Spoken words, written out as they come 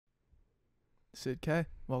Sid Kaye,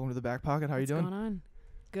 welcome to the Backpocket. How are you doing? What's going on?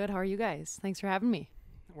 Good. How are you guys? Thanks for having me.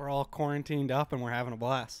 We're all quarantined up and we're having a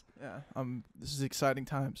blast. Yeah. This is exciting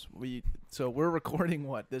times. We're recording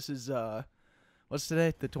what? This is what's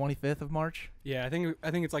today? The 25th of March? Yeah, I think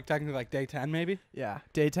it's like technically like day 10 maybe. Yeah.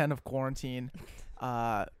 Day 10 of quarantine.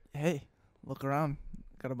 Hey, look around.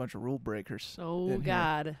 Got a bunch of rule breakers. Oh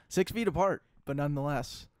God. 6 feet apart, but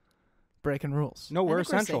nonetheless breaking rules. No, we're we're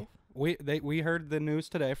essential. We heard the news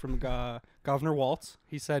today from Governor Waltz.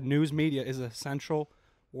 He said news media is essential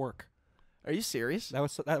work. Are you serious?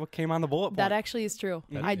 That came on the bullet point. That actually is true.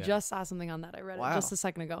 Mhm. I just saw something on that. I read Wow. it just a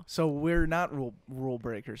second ago. So we're not rule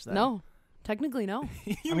breakers then. No, technically no.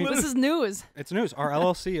 I mean, This is news. it's news. Our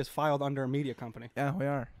LLC is filed under a media company. Yeah, we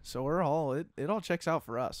are. So we're all it all checks out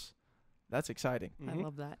for us. That's exciting. I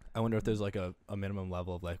love that. I wonder if there's like a minimum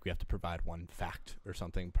level of like we have to provide one fact or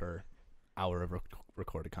something per hour of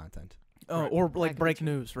recorded content. Oh, Right. or That like could be break true.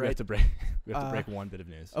 news, We right? have to break. We have to Uh, break one bit of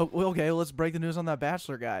news. Oh, well, okay. Let's break the news on that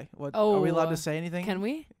Bachelor guy. What are we allowed Oh, to say anything? Can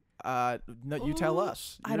we? No, you tell Ooh,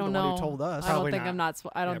 us. I You're don't the one know. who told us. I don't Probably think not. I'm not.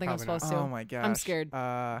 I don't Yeah, think I'm probably not. supposed to. Oh my gosh. I'm scared.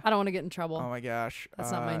 I I don't want to get in trouble. Oh my gosh.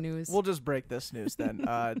 That's not my news. We'll just break this news then.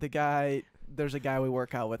 There's a guy we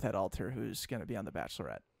work out with at ALTR who's gonna be on the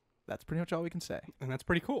Bachelorette. That's pretty much all we can say. And that's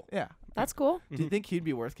pretty cool. Yeah. That's cool. Do you Mhm. think he'd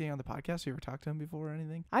be worth getting on the podcast? You ever talked to him before or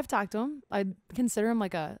anything? I've talked to him. I consider him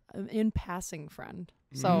like an in passing friend.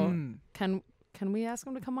 So Mm. can we ask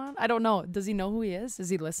him to come on? I don't know. Does he know who he is? Is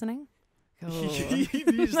he listening? Oh. He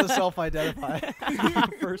needs to self-identify.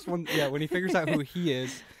 First one, yeah, when he figures out who he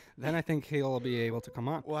is, then I think he'll be able to come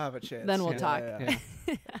on. We'll have a chance. Then we'll Yeah, talk. Yeah.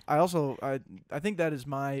 I think that is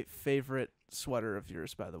my favorite sweater of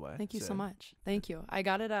yours, by the way. Thank you so Sid. much. Thank you. I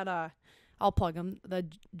got it at I'll plug them. The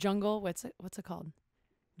Jungle. What's it called?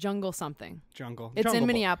 Jungle something. Jungle. It's Jungle in Book.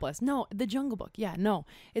 Minneapolis. No, the Jungle Book. Yeah, no.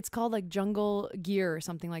 It's called like Jungle Gear or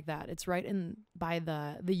something like that. It's right in by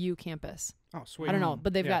the U campus. Oh, sweet. I don't know,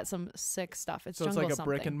 but they've Yeah. got some sick stuff. It's So it's Jungle like a something.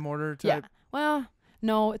 brick and mortar Yeah. type. Well,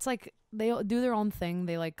 no, it's like they do their own thing.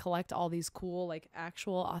 They like collect all these cool like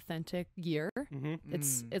actual authentic gear. Mm-hmm.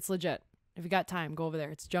 It's legit. If you got time, go over there.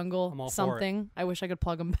 It's Jungle I'm all for it. something. I wish I could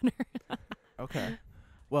plug them better. Okay.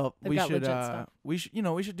 Well, They've we got should legit stuff.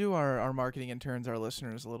 we should do our marketing interns, our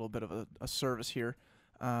listeners, a little bit of a service here.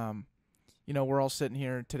 We're all sitting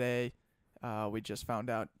here today. We just found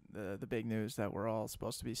out the big news that we're all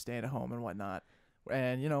supposed to be staying at home and whatnot.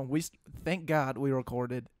 And thank God we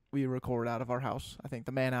record out of our house. I think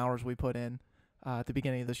the man hours we put in at the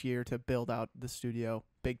beginning of this year to build out the studio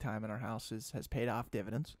big time in our house has paid off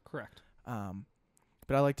dividends. Correct.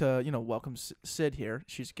 But I like to, welcome Sid here.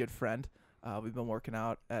 She's a good friend. We've been working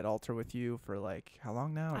out at ALTR with you for like how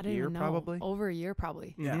long now? I A didn't year even know. probably. Over a year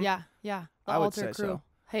probably. Yeah. Mhm. Yeah. The I would Alter say crew. so.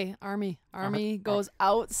 Hey, Army goes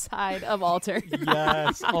outside of Alter.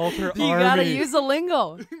 Yes, Alter You Army. gotta use the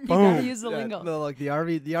lingo. You gotta Boom. use the lingo. No, like the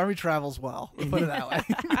army travels well. Put it that way.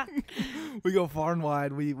 We go far and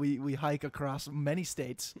wide. We hike across many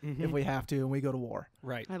states Mhm. if we have to, and we go to war.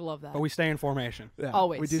 Right. I love that. But we stay in formation. Yeah,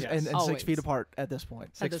 Always. We do, Yes. and 6 Always. feet apart at this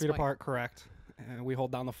point. 6 this feet point. apart, correct. And we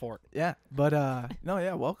hold down the fort. Yeah, but no,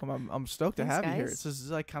 yeah, welcome. I'm stoked to Thanks, have you here. guys. This is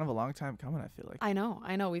like kind of a long time coming. I feel like. I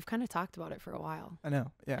know. We've kind of talked about it for a while. I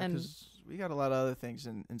know. Yeah, And- because we got a lot of other things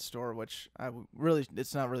in store, which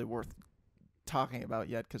it's not really worth talking about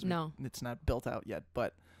yet because No. it's not built out yet.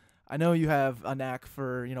 But I know you have a knack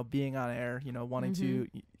for being on air. Wanting to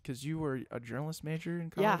because you were a journalist major in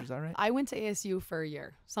college. Yeah. Is that right? I went to ASU for a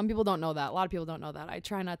year. Some people don't know that. A lot of people don't know that. I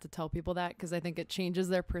try not to tell people that because I think it changes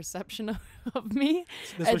their perception of me.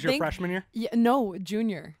 This I was your think- freshman year? Yeah, no,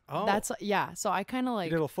 junior. Oh. So I kind of like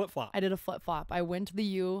You did a flip-flop. I did a flip flop. I went to the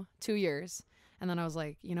U 2 years, and then I was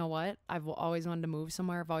like, you know what? I've always wanted to move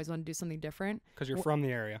somewhere. I've always wanted to do something different. Because you're from the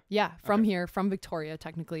area. Yeah, from Okay. here, from Victoria,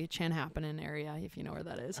 technically, Chanhassen area, if you know where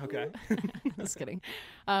that is. Okay. Just kidding.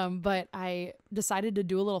 But I decided to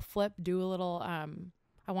do a little flip,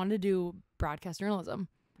 I wanted to do broadcast journalism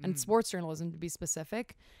and sports journalism to be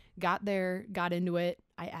specific. Got there, got into it.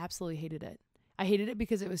 I absolutely hated it. I hated it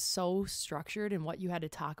because it was so structured in what you had to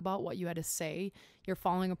talk about, what you had to say. You're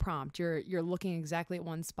following a prompt. You're looking exactly at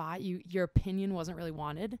one spot. Your opinion wasn't really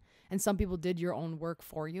wanted, and some people did your own work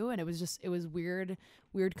for you, and it was weird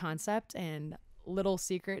concept. And little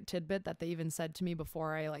secret tidbit that they even said to me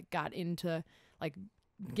before I like got into like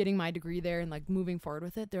getting my degree there and like moving forward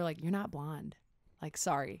with it. They're like, "You're not blonde." Like,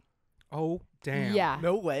 sorry. Oh, damn. Yeah.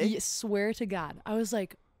 No way. Swear to God. I was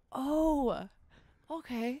like, "Oh,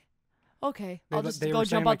 okay." I'll just they go were saying,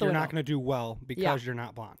 jump like, out the you're window. not going to do well because you're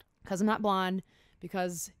not blonde. Because I'm not blonde,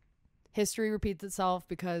 because history repeats itself,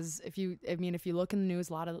 because if you look in the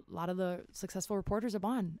news, a lot of the successful reporters are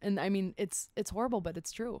blonde. And I mean, it's horrible, but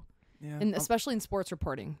it's true. Yeah. and especially in sports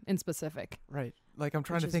reporting in specific. Right. Like I'm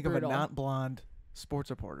trying Which to is think brutal. of a not blonde sports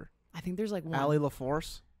reporter. I think there's like one. Allie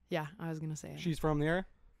LaForce, Yeah, I was gonna say it. She's from the area?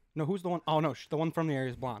 No, who's the one? Oh, no, the one from the area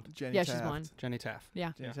is blonde. Jenny Yeah, Taft. she's blonde. Jenny Taft,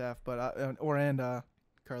 Yeah. Jenny Yeah. Taft, but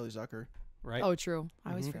Carly Zucker. right? Oh, true. I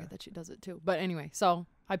always Mhm. forget that she does it too. But anyway, so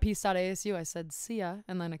I pieced out ASU. I said, see ya.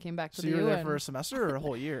 And then I came back to So the you were U. there and for a semester or a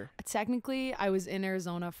whole year? technically, I was in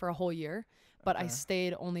Arizona for a whole year, but I Okay.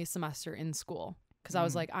 stayed only a semester in school because I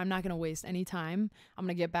was Mm. like, I'm not going to waste any time. I'm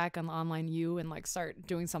going to get back on the online U and like start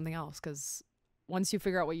doing something else because once you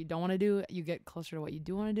figure out what you don't want to do, you get closer to what you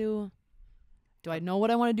do want to do. Do I know what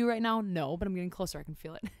I want to do right now? No, but I'm getting closer. I can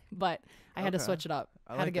feel it. But I had to Okay. switch it up.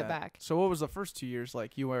 I Had to like get that. back. So what was the first 2 years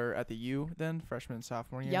like? You were at the U then, freshman and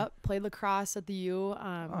sophomore year? Yep, played lacrosse at the U.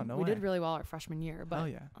 no we did way. really well our freshman year, but Oh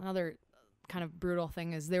yeah. another kind of brutal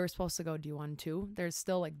thing is they were supposed to go D1 too. There's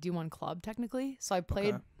still like D1 club technically. So I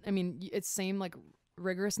played, Okay. I mean, it's same like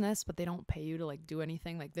rigorousness, but they don't pay you to like do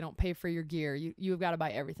anything. Like they don't pay for your gear. You've got to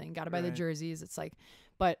buy everything. Got to buy the Right. jerseys. It's like,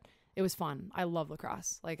 but it was fun. I love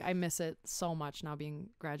lacrosse. Like I miss it so much now being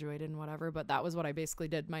graduated and whatever, but that was what I basically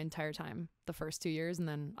did my entire time the first 2 years. And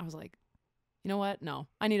then I was like, you know what? No,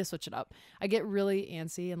 I need to switch it up. I get really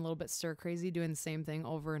antsy and a little bit stir crazy doing the same thing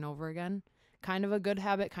over and over again. Kind of a good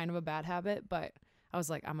habit, kind of a bad habit, but I was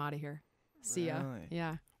like, I'm out of here. See ya. Really?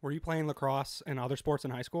 Yeah. Were you playing lacrosse and other sports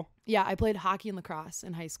in high school? Yeah, I played hockey and lacrosse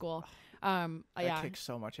in high school. That Yeah, kicks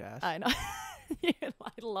so much ass. I know.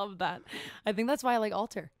 I love that. I think that's why I like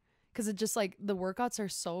ALTR. Because it just like the workouts are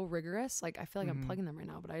so rigorous. Like I feel like I'm Mhm. plugging them right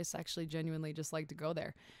now, but I just actually genuinely just like to go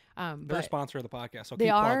there. They're a But sponsor of the podcast, so they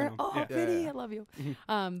keep plugging are. them. Oh, Yeah. Vinny, Yeah. I love you.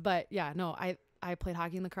 Mhm. But yeah, no, I played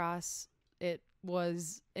hockey and lacrosse. It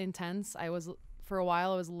was intense. I was for a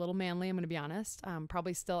while. I was a little manly. I'm gonna be honest.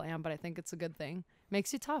 Probably still am, but I think it's a good thing.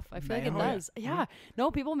 Makes you tough. I feel like it Man. Oh, yeah. does. Yeah.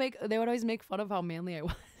 No, people they would always make fun of how manly I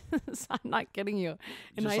was. I'm not kidding you.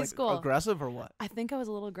 In Just high like school, aggressive or what? I think I was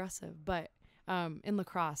a little aggressive, but in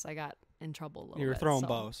lacrosse, I got in trouble a little. You were bit, throwing so-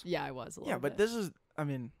 bows. Yeah, I was. A little Yeah, but bit. this is, I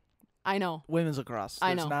mean, I know. women's lacrosse.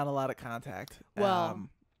 I There's know. not a lot of contact. Well-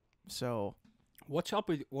 So What's up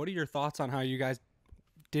with? What are your thoughts on how you guys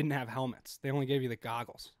didn't have helmets? They only gave you the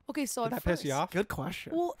goggles. Okay, so Did at that first, piss you off? good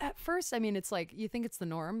question. Well, at first, I mean, it's like you think it's the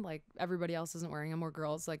norm, like everybody else isn't wearing them, or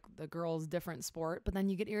girls, like the girls' different sport. But then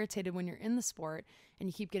you get irritated when you're in the sport and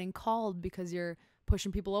you keep getting called because you're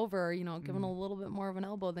pushing people over, or, giving a little bit more of an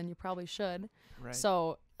elbow than you probably should. Right.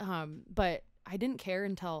 So, but I didn't care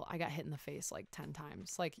until I got hit in the face like 10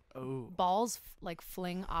 times. Like oh, balls like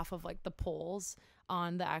fling off of like the poles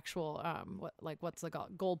on the actual what's like a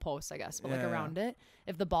goal post, I guess, but like Yeah. around it.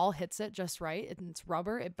 If the ball hits it just right and it's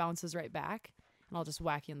rubber, it bounces right back, and I'll just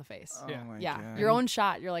whack you in the face. oh Yeah. my Yeah, God. your own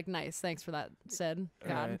shot. You're like, nice, thanks for that, Sid.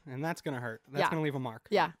 God. Right. And that's gonna hurt. That's Yeah. gonna leave a mark.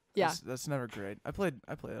 Yeah, yeah. That's never great. I played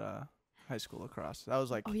high school lacrosse. That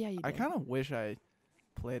was like Oh yeah, you did. I kind of wish I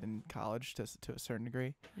played in college to a certain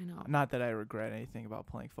degree. I know. Not that I regret anything about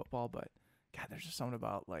playing football, but God, there's just something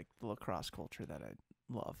about like the lacrosse culture that I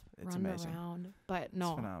love. It's Run amazing. around, but It's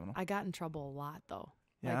no, phenomenal. I got in trouble a lot though.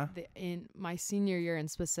 Yeah. Like in my senior year in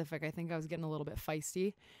specific, I think I was getting a little bit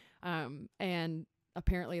feisty. And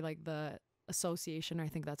apparently like the association, I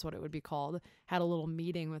think that's what it would be called, had a little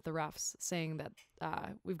meeting with the refs saying that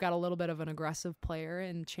we've got a little bit of an aggressive player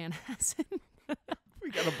in Chanhassen. We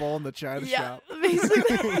got a bowl in the china shop.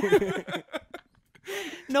 basically.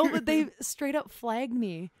 No, but they straight up flagged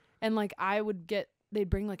me, and like they'd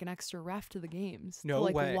bring like an extra ref to the games No to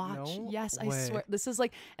like way. watch. No Yes, I way. swear. This is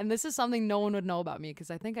like, and this is something no one would know about me because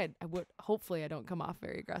I think I would. Hopefully, I don't come off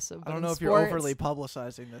very aggressive. I but don't in know if sports, you're overly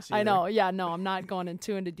publicizing this. I either. know. Yeah, no, I'm not going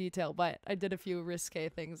into detail, but I did a few risque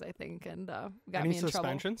things, I think, and got Any me in trouble.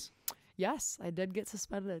 suspensions? Yes, I did get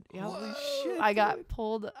suspended. Yeah. Holy shit, I dude. got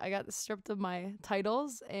pulled. I got stripped of my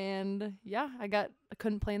titles, and yeah, I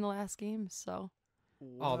couldn't play in the last game. So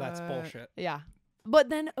Oh, that's What? bullshit. yeah, but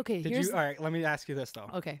then okay, Did here's you? All right, let me ask you this though.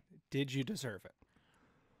 okay. Did you deserve it?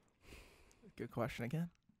 Good question again.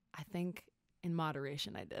 I think in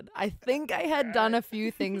moderation, I did. I think I had done a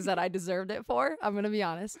few things that I deserved it for. I'm gonna be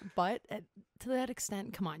honest, but to that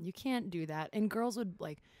extent, come on, you can't do that. And girls would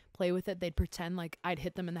like play with it. They'd pretend like I'd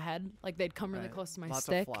hit them in the head, like they'd come really Right. close to my Lots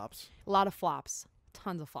stick. of flops. A lot of flops,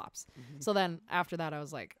 tons of flops. So then after that, I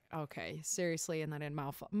was like, okay, seriously, and then I'd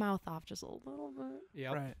mouth off just a little bit,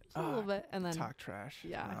 Yep. Right. just a little bit, and then Talk trash.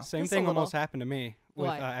 Yeah. No. Same Just a thing little. almost happened to me with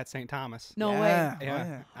What? at St. Thomas. no Yeah. way. Oh, Yeah,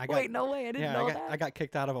 yeah. I got Wait, no way. I didn't know that. I got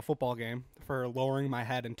kicked out of a football game for lowering my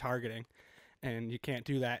head and targeting, and you can't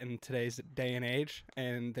do that in today's day and age.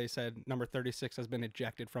 And they said number 36 has been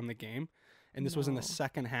ejected from the game, and this was in the No.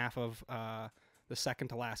 second half of the second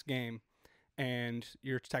to last game. and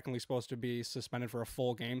you're technically supposed to be suspended for a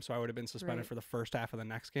full game. So I would have been suspended Right. for the first half of the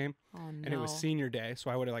next game. Oh no. And it was senior day,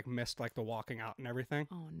 so I would have like missed like the walking out and everything.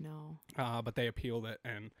 Oh no. But they appealed it,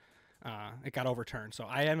 and it got overturned. So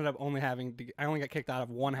I ended up only I only got kicked out of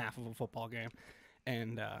one half of a football game,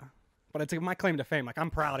 and but it's like my claim to fame. Like, I'm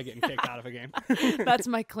proud of getting kicked out of a game. That's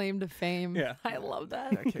my claim to fame. Yeah. I love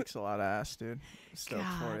that. That kicks a lot of ass, dude. Stoked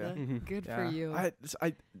for you. God, Mhm. good Yeah. for you.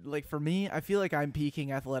 I like, for me, I feel like I'm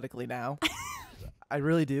peaking athletically now. I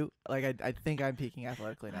really do. Like, I think I'm peaking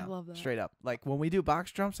athletically now. I love that. Straight up. Like, when we do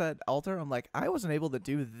box jumps at ALTR, I'm like, I wasn't able to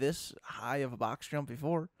do this high of a box jump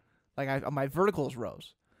before. Like, my verticals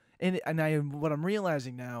rose. And what I'm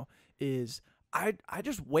realizing now is I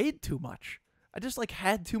just weighed too much. I just like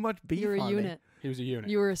had too much beef You're a on me. unit. He was a unit.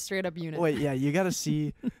 You were a straight up unit. Wait, yeah, you got to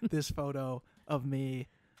see this photo of me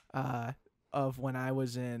of when I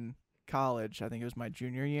was in college. I think it was my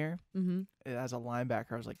junior year. Mm-hmm. As a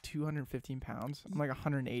linebacker, I was like 215 pounds. I'm like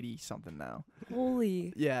 180 something now.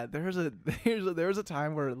 Holy. Yeah, there was a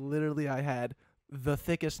time where literally I had the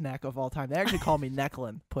thickest neck of all time. They actually call me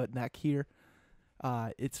Necklin. Put neck here.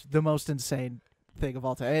 It's the most insane thing of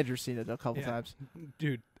all time. Andrew's seen it a couple Yeah. times.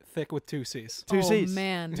 Dude, thick with 2 C's. Two oh, C's.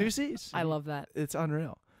 man. 2 C's. I love that. It's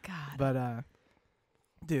unreal. God. But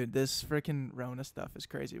dude, this freaking Rona stuff is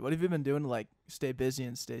crazy. What have you been doing to like stay busy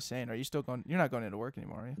and stay sane? Are you still going? You're not going into work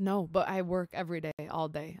anymore, are you? No, but I work every day, all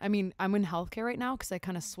day. I mean, I'm in healthcare right now because I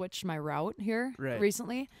kind of switched my route here Right.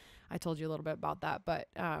 recently. I told you a little bit about that, but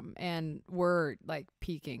and we're like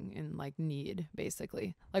peaking in like need,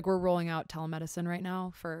 basically. Like, we're rolling out telemedicine right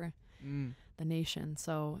now for the nation.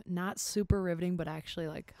 So not super riveting, but actually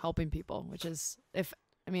like helping people, which is, if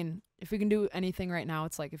we can do anything right now,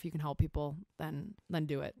 it's like, if you can help people, then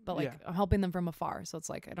do it. But like, Yeah. I'm helping them from afar, so it's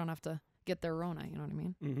like I don't have to get their Rona, you know what I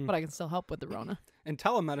mean? Mhm. But I can still help with the Rona. And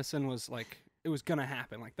telemedicine was like, it was gonna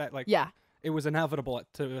happen like that. Like, Yeah. it was inevitable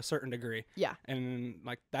to a certain degree. Yeah. And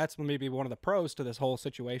like, that's maybe one of the pros to this whole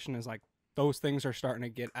situation is like, those things are starting to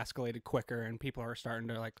get escalated quicker, and people are starting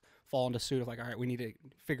to like fall into suit of like, all right, we need to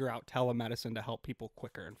figure out telemedicine to help people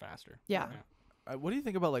quicker and faster. Yeah. What do you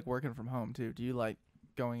think about like working from home too? Do you like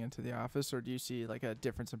going into the office, or do you see like a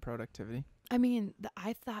difference in productivity? I mean,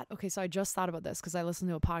 I thought, okay, so I just thought about this because I listened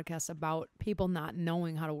to a podcast about people not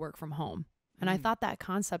knowing how to work from home. And I thought that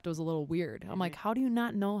concept was a little weird. I'm like, how do you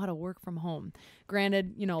not know how to work from home?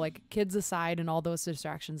 Granted, like kids aside and all those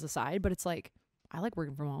distractions aside, but it's like, I like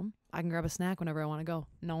working from home. I can grab a snack whenever I want to go.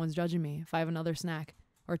 No one's judging me if I have another snack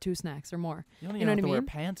or 2 snacks or more. You don't You even know have what to I wear mean?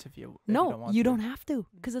 pants if you No, don't want you to. don't have to,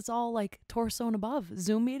 because it's all like torso and above.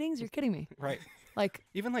 Zoom meetings, you're kidding me. Right. Like,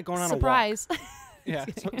 Even like going on surprise. a walk. Yeah.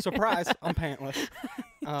 Surprise. I'm pantless.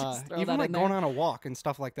 Just throw Even that like in going there. on a walk and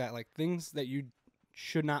stuff like that, like things that you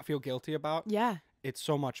should not feel guilty about. Yeah. It's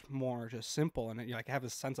so much more just simple, and you like have a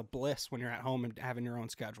sense of bliss when you're at home and having your own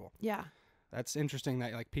schedule. Yeah. That's interesting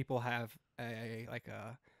that like people have a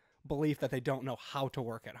belief that they don't know how to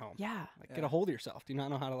work at home. Yeah. Like, get a hold of yourself. Do you not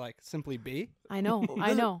know how to like simply be? I know.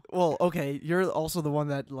 I know. Well, okay, you're also the one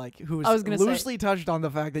that like who I was was gonna say- loosely touched on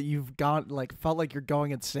the fact that you've felt like you're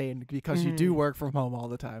going insane because you do work from home all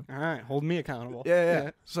the time. All right, hold me accountable.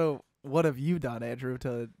 Yeah. So what have you done, Andrew,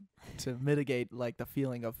 to mitigate like the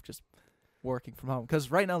feeling of just working from home?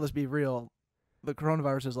 Because right now, let's be real, the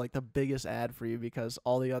coronavirus is like the biggest ad for you because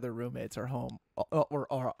all the other roommates are home or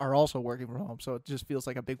are also working from home. So it just feels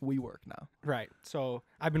like a big WeWork now. Right. So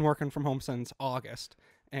I've been working from home since August,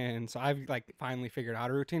 and so I've like finally figured out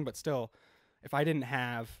a routine. But still, if I didn't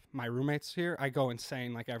have my roommates here, I go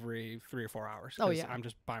insane like every 3 or 4 hours. Oh, 'cause yeah. I'm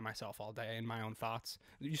just by myself all day in my own thoughts.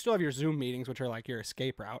 You still have your Zoom meetings, which are like your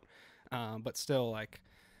escape route, but still like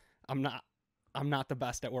I'm not the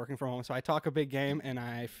best at working from home. So I talk a big game, and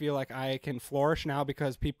I feel like I can flourish now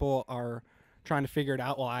because people are trying to figure it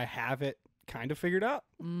out while I have it kind of figured out.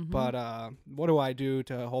 Mhm. But what do I do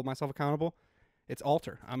to hold myself accountable? It's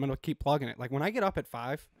ALTR. I'm going to keep plugging it. Like when I get up at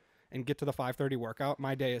 5 and get to the 5:30 workout,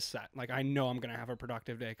 my day is set. Like I know I'm going to have a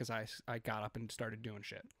productive day because I got up and started doing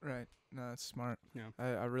shit. Right. No, that's smart. Yeah.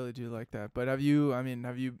 I really do like that. But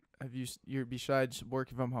you're besides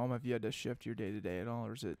working from home, have you had to shift your day to day at all,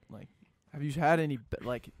 or is it like, have you had any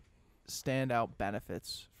like standout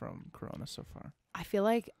benefits from Corona so far? I feel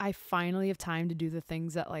like I finally have time to do the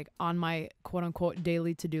things that like on my quote unquote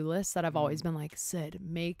daily to-do list that I've always been like, Sid,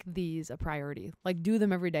 make these a priority. Like do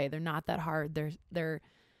them every day. They're not that hard.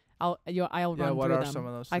 I'll run What through are them. some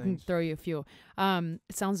of those I can things? throw you a few.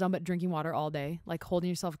 It sounds dumb, but drinking water all day, like holding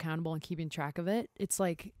yourself accountable and keeping track of it. It's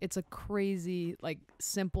like, it's a crazy, like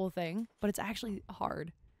simple thing, but it's actually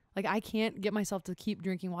hard. Like I can't get myself to keep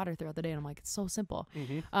drinking water throughout the day. And I'm like, it's so simple.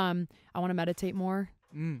 Mm-hmm. I want to meditate more,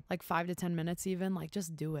 Mm. like 5 to 10 minutes even, like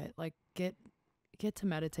just do it. Like get get to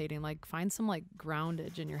meditating, like find some like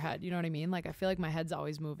groundage in your head. You know what I mean? Like I feel like my head's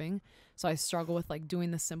always moving. So I struggle with like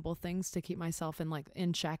doing the simple things to keep myself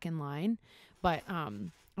in check, in line. But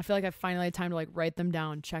I feel like I finally had time to like write them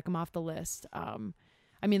down, check them off the list.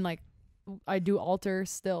 I mean, like I do ALTR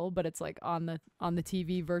still, but it's like on the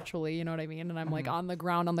TV virtually, you know what I mean? And I'm like on the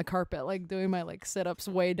ground on the carpet, like doing my like sit-ups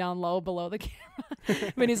way down low below the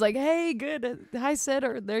camera. But he's like, "Hey, good. Hi, Sid,"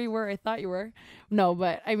 or "There you were. I thought you were." No,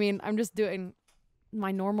 but I mean, I'm just doing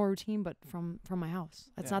my normal routine, but from my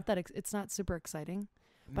house. It's not that it's not super exciting,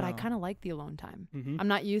 but I kind of like the alone time. I'm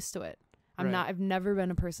not used to it. I've never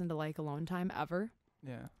been a person to like alone time ever.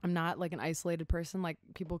 Yeah. I'm not like an isolated person. Like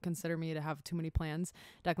people consider me to have too many plans.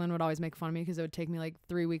 Declan would always make fun of me because it would take me like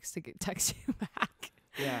 3 weeks to text you back.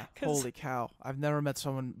 Yeah. Holy cow. I've never met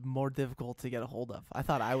someone more difficult to get a hold of. I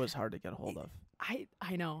thought I was hard to get a hold of.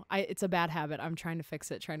 I know. It's a bad habit. I'm trying to fix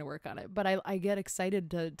it, trying to work on it. But I get excited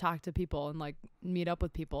to talk to people and like meet up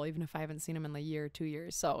with people, even if I haven't seen them in a year or 2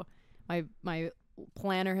 years. So my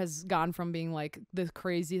planner has gone from being like the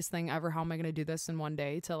craziest thing ever. How am I going to do this in one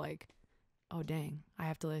day to like, oh dang, I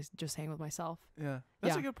have to like, just hang with myself. Yeah,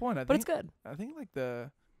 that's a good point. But it's good. I think like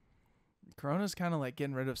the Corona's kind of like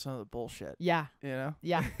getting rid of some of the bullshit. Yeah. You know?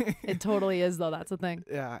 Yeah. It totally is though. That's the thing.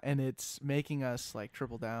 Yeah, and it's making us like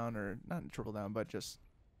triple down, or not triple down, but just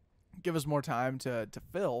give us more time to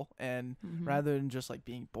fill, and rather than just like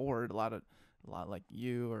being bored, a lot like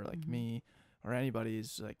you or like me or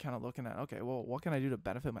anybody's like kind of looking at, okay, well, what can I do to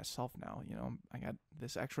benefit myself now? You know, I got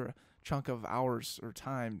this extra chunk of hours or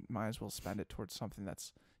time, might as well spend it towards something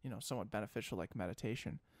that's, you know, somewhat beneficial, like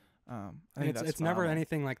meditation. I think it's never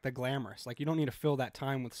anything like the glamorous. Like you don't need to fill that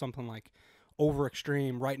time with something like over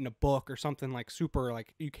extreme, writing a book or something like super,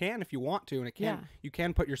 like you can if you want to, and you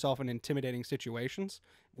can put yourself in intimidating situations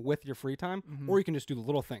with your free time, or you can just do the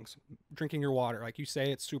little things, drinking your water. Like you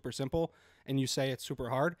say it's super simple and you say it's super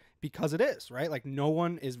hard because it is, right? Like no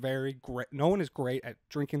one is great at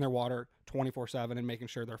drinking their water 24/7 and making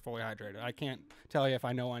sure they're fully hydrated. I can't tell you if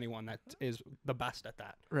I know anyone that is the best at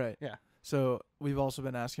that. Right. Yeah. So we've also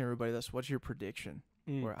been asking everybody this. What's your prediction?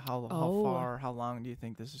 Or how far, how long do you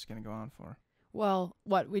think this is going to go on for? Well,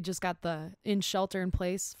 we just got the shelter in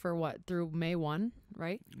place for through May 1,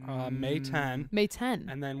 right? May 10. May 10.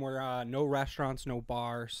 And then we're no restaurants, no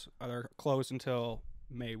bars. They're closed until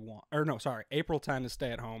May 1. Or no, sorry, April 10 is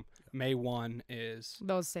stay at home. May 1 is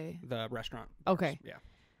the restaurant. Okay. Yeah.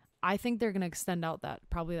 I think they're going to extend out that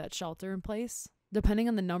shelter in place, depending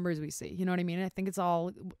on the numbers we see. You know what I mean? I think it's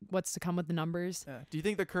all what's to come with the numbers. Yeah. Do you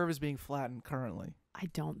think the curve is being flattened currently? I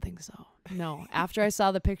don't think so. No. After I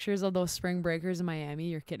saw the pictures of those spring breakers in Miami,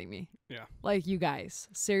 you're kidding me. Yeah. Like, you guys.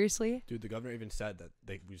 Seriously? Dude, the governor even said that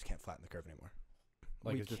we just can't flatten the curve anymore.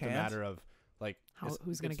 Like, We it's just can't? a matter of, like...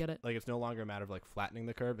 Who's going to get it? Like, it's no longer a matter of, like, flattening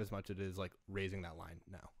the curve as much as it is, like, raising that line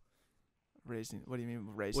now. What do you mean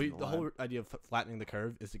raising the whole idea of flattening the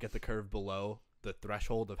curve is to get the curve below the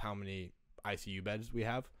threshold of how many ICU beds we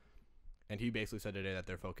have. And he basically said today that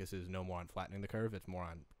their focus is no more on flattening the curve. It's more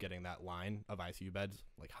on getting that line of ICU beds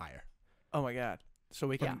like higher. Oh my God! So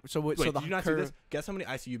we can. Yeah. So Wait, the did you not curve, see this? Guess how many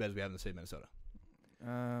ICU beds we have in the state of Minnesota.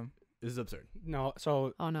 This is absurd. No,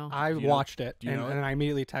 so Oh, no. I Do you watched it, Do you know it? and I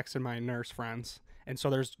immediately texted my nurse friends. And so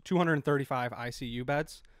there's 235 ICU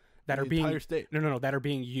beds that In are the being entire state. No, that are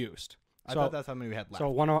being used. I So- thought that's how many we had left. So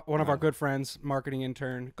one of our Wow. good friends, marketing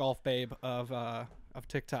intern, golf babe of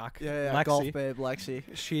TikTok, yeah, Lexi, golf babe,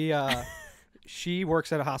 Lexi. she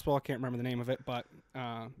works at a hospital. I can't remember the name of it, but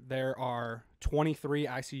there are 23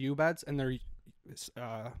 ICU beds, and they're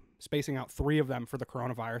spacing out 3 of them for the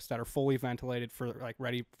coronavirus that are fully ventilated for like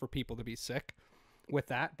ready for people to be sick with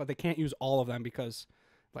that. But they can't use all of them because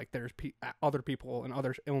like there's other people and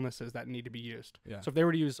other illnesses that need to be used. Yeah. So if they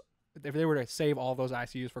were to save all those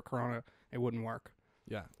ICUs for corona, it wouldn't work.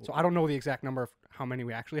 Yeah. So I don't know the exact number of how many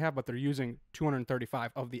we actually have, but they're using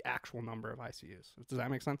 235 of the actual number of ICUs. Does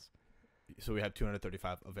that make sense? So we have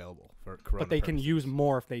 235 available for corona But they can purposes. use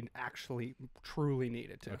more if they actually truly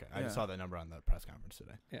needed to. Okay, I just Yeah. saw that number on the press conference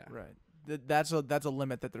today. Yeah. Right. That's a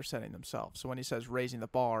limit that they're setting themselves. So when he says raising the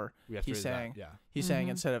bar, We have to he's raise that, saying yeah, he's saying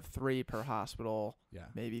instead of 3 per hospital, yeah.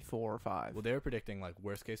 maybe 4 or 5. Well, they were predicting like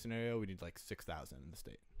worst case scenario, we need like 6,000 in the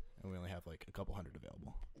state, and we only have like a couple hundred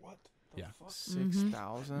available. What? Yeah.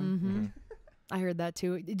 6,000. I heard that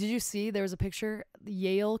too. Did you see there was a picture?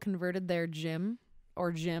 Yale converted their gym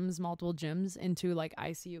or multiple gyms into like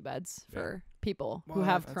ICU beds for people who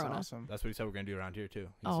have That's corona. awesome. That's what he said we're gonna do around here too.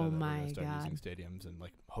 He Oh said that we're my gonna start God. using stadiums and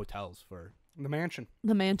like hotels for. The mansion.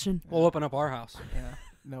 The mansion. We'll open up our house. Yeah.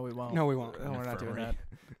 No, we won't. No, we won't. No, we're not doing Infirmary.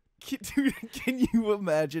 that. Dude, can you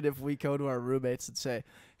imagine if we go to our roommates and say,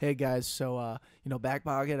 "Hey guys, so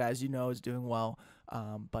Backpocket, as you know, is doing well,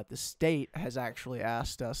 but the state has actually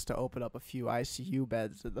asked us to open up a few ICU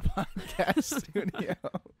beds in the podcast studio."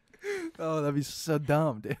 Oh, that'd be so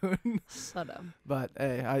dumb, dude. So dumb. But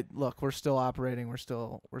hey, we're still operating. We're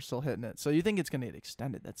still hitting it. So you think it's gonna get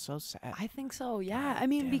extended? That's so sad. I think so. Yeah. God I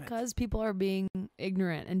mean, damn it. because people are being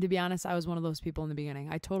ignorant, and to be honest, I was one of those people in the beginning.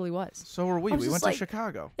 I totally was. So were we. I was We just went to like-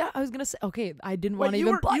 Chicago. Yeah, I was gonna say. Okay, I didn't Wait, want to you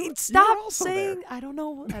even. were- you were Stop also saying. there. I don't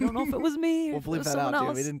know. I don't know if it was me. or We'll if it bleep was that someone out, dude.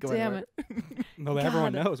 else. We didn't go Damn anywhere. it. No,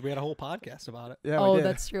 everyone God. knows. We had a whole podcast about it. Yeah, Oh, we did.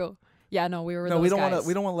 that's true. Yeah, no, we were. No, those we don't guys. want to.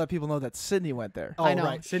 We don't want to let people know that Sydney went there. Oh, I know.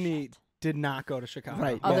 right. Sydney did not go to Chicago.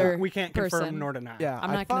 Right, Well, Other we can't person. confirm nor deny. Yeah, I'm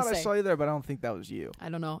I not gonna thought I say. saw you there, but I don't think that was you. I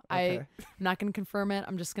don't know. Okay. I'm not gonna confirm it.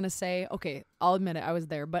 I'm just gonna say, okay, I'll admit it. I was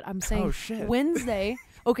there, but I'm saying Oh shit. Wednesday.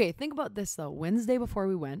 Okay, think about this though. Wednesday before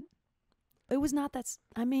we went, it was not that.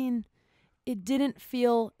 I mean, it didn't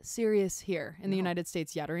feel serious here in the No. United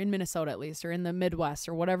States yet, or in Minnesota at least, or in the Midwest,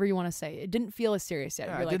 or whatever you want to say. It didn't feel as serious yet.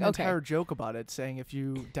 Yeah, You're I like, did an okay, entire joke about it, saying if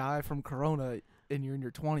you die from corona and you're in your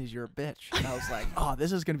 20s, you're a bitch. And I was like, oh,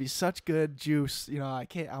 this is gonna be such good juice.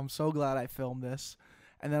 I'm so glad I filmed this.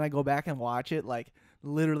 And then I go back and watch it, like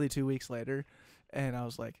literally 2 weeks later, and I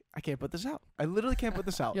was like, I can't put this out. I literally can't put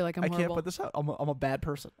this out. You're like, I'm I can't horrible. put this out. I'm a bad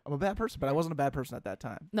person. I'm a bad person, but I wasn't a bad person at that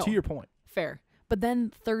time. No. To your point. fair. But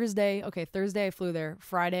then Thursday I flew there.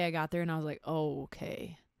 Friday I got there and I was like, oh,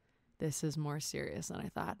 okay, this is more serious than I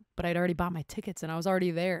thought. But I'd already bought my tickets and I was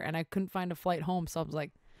already there and I couldn't find a flight home. So I was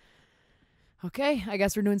like, okay, I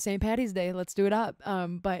guess we're doing St. Patty's Day. Let's do it up.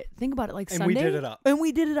 But think about it, like And Sunday. we did it up. And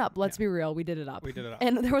we did it up. Let's be real. We did it up. We did it up.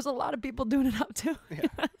 And there was a lot of people doing it up too.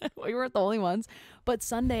 We weren't the only ones. But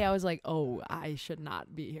Sunday I was like, oh, I should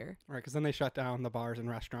not be here. Right, because then they shut down the bars and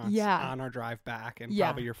restaurants Yeah. on our drive back and Yeah.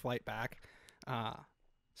 probably your flight back.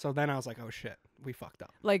 So then I was like, oh shit, we fucked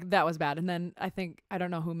up. Like that was bad. And then I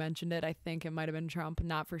don't know who mentioned it. I think it might have been Trump,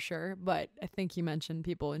 not for sure, but I think he mentioned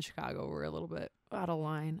people in Chicago were a little bit out of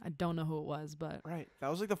line. I don't know who it was, but Right. That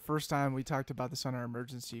was like the first time we talked about this on our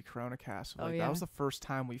emergency Corona cast. Oh, Like yeah? that was the first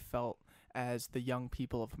time we felt as the young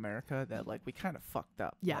people of America that like we kind of fucked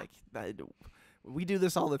up. Yeah. Like we do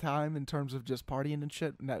this all the time in terms of just partying and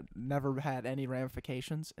shit. Never had any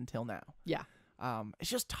ramifications until now. yeah. It's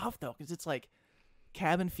just tough though, because it's like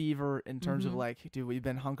cabin fever in terms of Mhm. like, dude, we've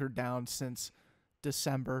been hunkered down since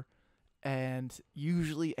December, and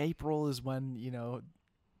usually April is when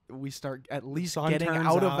we start at least Sun getting turns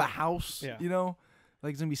out of the out. house. Yeah.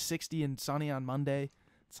 Like it's gonna be 60 and sunny on Monday.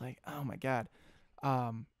 It's like, oh my god.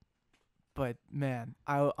 But man,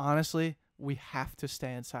 honestly, we have to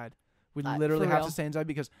stay inside. We literally for have real. to stay inside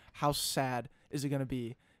because how sad is it gonna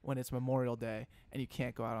be when it's Memorial Day and you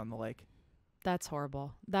can't go out on the lake? That's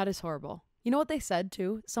horrible. That is horrible. You know what they said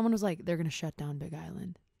too? Someone was like, they're going to shut down Big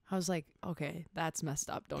Island. I was like, okay, that's messed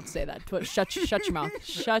up. Don't say that. Shut your mouth.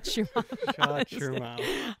 Shut your mouth. Shut your mouth.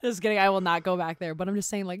 Just kidding. I will not go back there. But I'm just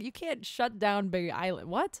saying, like, you can't shut down Big Island.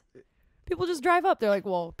 What? People just drive up. They're like,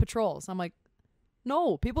 well, patrols. I'm like,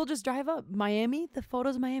 no, people just drive up. Miami, the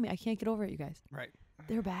photos of Miami. I can't get over it, you guys. Right.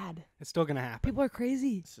 They're bad. It's still gonna happen. People are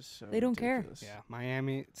crazy. This is so They don't care. ridiculous. Yeah,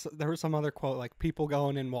 Miami. So there was some other quote like people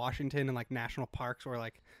going in Washington and like national parks where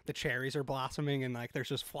like the cherries are blossoming and like there's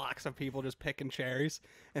just flocks of people just picking cherries.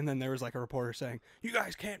 And then there was like a reporter saying, "You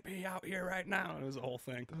guys can't be out here right now." And it was a whole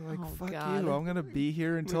thing. They're like, Oh, fuck God. you. I'm gonna be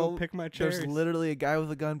here I'm gonna until pick my there's cherries. literally a guy with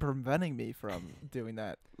a gun preventing me from doing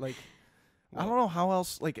that. Like, I don't know how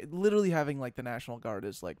else. Like, literally having like the National Guard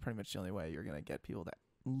is like pretty much the only way you're gonna get people that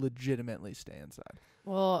legitimately stay inside.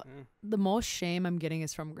 Well, Yeah. the most shame I'm getting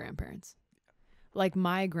is from grandparents. Like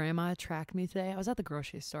my grandma tracked me today. I was at the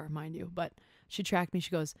grocery store, mind you, but she tracked me. She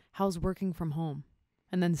goes, "How's working from home?"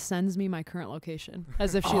 And then sends me my current location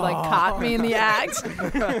as if she like caught me in the act.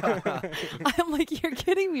 I'm like, you're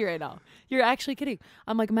kidding me right now. You're actually kidding.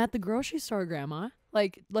 I'm like, I'm at the grocery store, Grandma.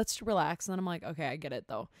 Like, let's relax. And then I'm like, okay, I get it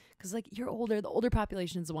though, because like you're older. The older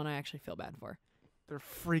population is the one I actually feel bad for. They're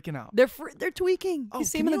freaking out. They're tweaking. Oh, You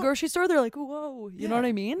see can them in the you- grocery store. They're like, whoa. You know Yeah. what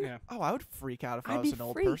I mean? Yeah. Oh, I would freak out if I I'd was be an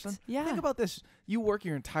old freaked. person. Yeah. Think about this. You work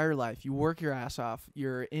your entire life. You work your ass off.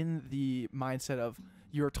 You're in the mindset of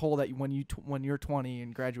you're told that when you're 20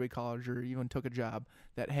 and graduate college or even took a job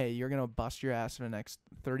that, hey, you're going to bust your ass in the next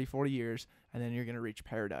 30, 40 years, and then you're going to reach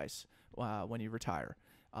paradise when you retire.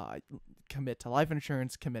 Commit to life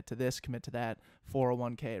insurance, commit to this, commit to that,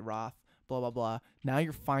 401k, Roth, blah, blah, blah. Now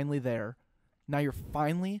you're finally there. Now you're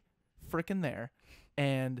finally freaking there,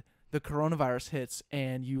 and the coronavirus hits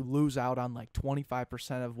and you lose out on like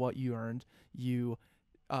 25% of what you earned. You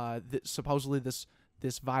supposedly this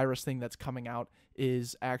this virus thing that's coming out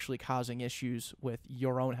is actually causing issues with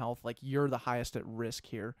your own health. Like, you're the highest at risk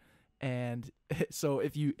here. And so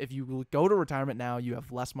if you go to retirement now, you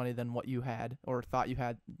have less money than what you had or thought you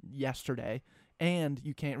had yesterday, and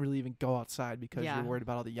you can't really even go outside because Yeah. you're worried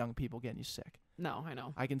about all the young people getting you sick. No, I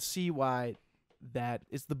know. I can see why that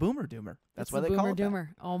is the boomer doomer. That's It's why the they call boomer it that. doomer.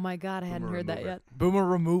 Oh my God, I hadn't Boomer heard that remover. yet. Boomer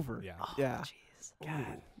remover. Yeah. Oh, Yeah. jeez.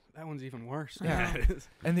 Ooh, that one's even worse. Yeah. it is.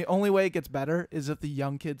 And the only way it gets better is if the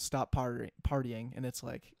young kids stop partying, and it's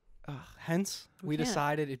like, ugh, Hence, we can't.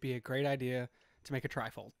 decided it'd be a great idea to make a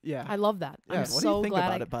trifold. yeah. I love that. yeah. I'm What so do you think glad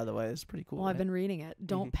about I, it, by the way? It's pretty cool. Well, I've right? been reading it.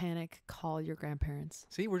 Don't Mhm. panic. Call your grandparents.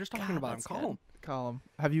 See, we're just talking God, about them. that's Call good. them. Call them.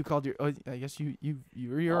 Have you called your? Oh, I guess you're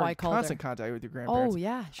I in called constant her. contact with your grandparents. Oh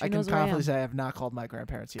yeah, she I can knows where I am. confidently say I have not called my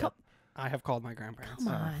grandparents yet. Co- I have called my grandparents.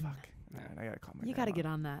 Come Oh, on. fuck. Man, I gotta call my. You got to grandma. get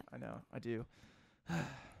on that. I know. I do.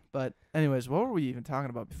 But anyways, what were we even talking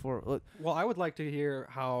about before? Well, I would like to hear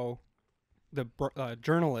how the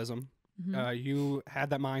journalism, Mhm. you had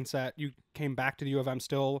that mindset. You came back to the U of M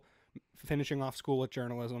still finishing off school with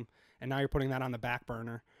journalism, and now you're putting that on the back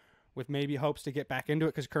burner with maybe hopes to get back into it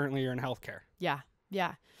because currently you're in healthcare. Yeah.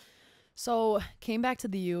 Yeah. So came back to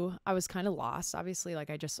the U. I was kind of lost. Obviously, like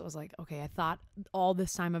I just was like, okay, I thought all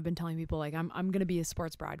this time I've been telling people like I'm gonna be a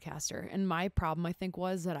sports broadcaster. And my problem I think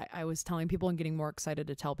was that I was telling people and getting more excited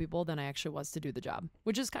to tell people than I actually was to do the job,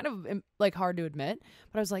 which is kind of like hard to admit.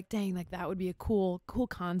 But I was like, dang, like that would be a cool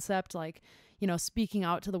concept, like, you know, speaking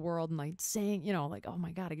out to the world and like saying, you know, like, oh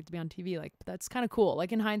my God, I get to be on TV. Like that's kind of cool.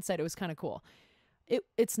 Like in hindsight, it was kind of cool.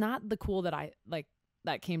 It's not the cool that I like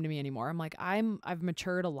that came to me anymore. I'm like, I've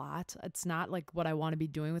matured a lot. It's not like what I want to be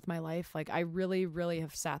doing with my life. Like I really, really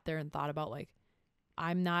have sat there and thought about like,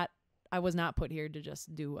 I was not put here to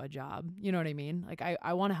just do a job. You know what I mean? Like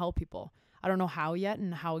I want to help people. I don't know how yet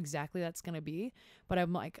and how exactly that's going to be, but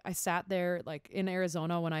I'm like, I sat there like in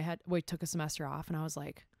Arizona when we took a semester off and I was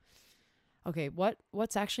like, okay,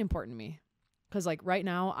 what's actually important to me? Cause like right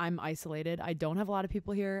now I'm isolated. I don't have a lot of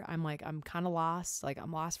people here. I'm kind of lost. Like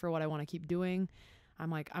I'm lost for what I want to keep doing. I'm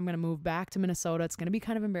like, I'm going to move back to Minnesota. It's going to be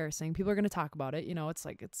kind of embarrassing. People are going to talk about it. You know, it's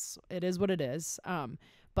like, it is what it is.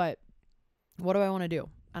 But what do I want to do?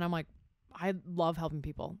 And I'm like, I love helping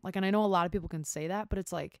people. Like, and I know a lot of people can say that, but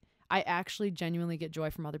it's like, I actually genuinely get joy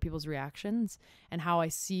from other people's reactions and how I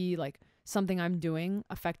see like something I'm doing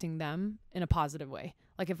affecting them in a positive way.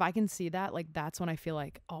 Like if I can see that, like, that's when I feel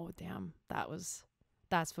like, oh damn,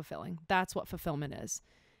 that's fulfilling. That's what fulfillment is.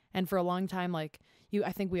 And for a long time, like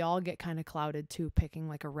I think we all get kind of clouded too, picking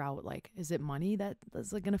like a route. Like, is it money that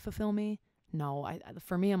is like going to fulfill me? No,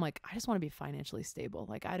 for me, I'm like, I just want to be financially stable.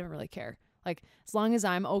 Like, I don't really care. Like, as long as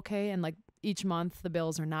I'm okay and like each month the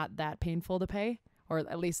bills are not that painful to pay, or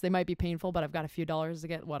at least they might be painful, but I've got a few dollars to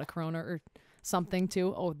get a Corona or something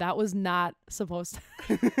too. Oh, that was not supposed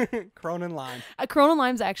to. Cronin Lime. A Corona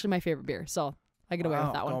Lime's actually my favorite beer, so I get away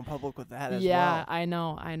with that one. Going public with that as Yeah, well.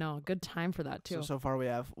 I know. Good time for that too. So far we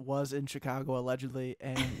have was in Chicago allegedly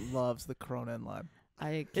and loves the Corona and lime.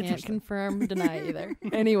 I can't Interesting. confirm, deny either.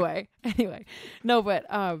 Anyway. No, but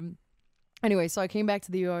anyway, so I came back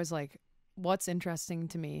to the U. I was like, what's interesting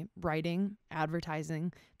to me? Writing,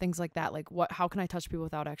 advertising, things like that. Like how can I touch people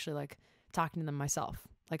without actually like talking to them myself?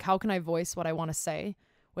 Like how can I voice what I want to say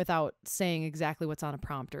without saying exactly what's on a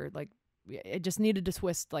prompt, or like I just needed to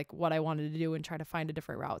twist like what I wanted to do and try to find a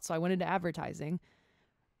different route. So I went into advertising,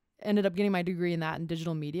 ended up getting my degree in that in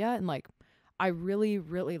digital media. And like, I really,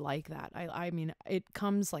 really like that. I mean, it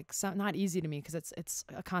comes like not easy to me because it's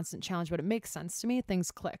a constant challenge, but it makes sense to me.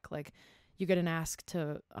 Things click. Like you get an ask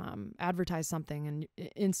to advertise something, and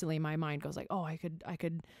instantly my mind goes like, oh, I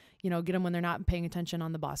could, you know, get them when they're not paying attention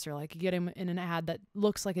on the bus, or like get them in an ad that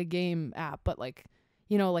looks like a game app, but like,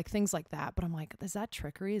 you know, like things like that. But I'm like, is that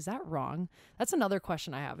trickery? Is that wrong? That's another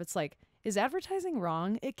question I have. It's like, is advertising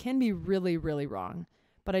wrong? It can be really, really wrong.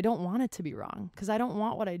 But I don't want it to be wrong because I don't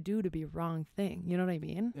want what I do to be a wrong thing. You know what I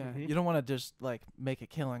mean? Yeah, Mhm. you don't want to just like make a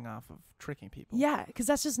killing off of tricking people. Yeah, because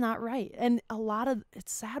that's just not right. And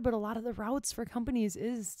it's sad, but a lot of the routes for companies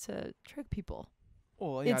is to trick people.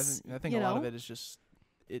 Well, yeah, It's, I think you a lot of know? it is just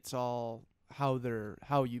it's all how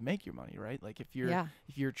you make your money, right? Like if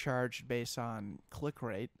you're charged based on click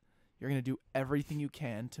rate, you're gonna do everything you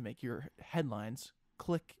can to make your headlines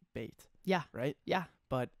clickbait. Yeah. Right. Yeah.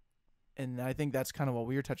 And I think that's kind of what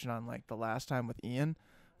we were touching on, like the last time with Ian,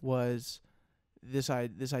 was this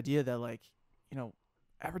idea that like, you know,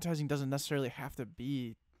 advertising doesn't necessarily have to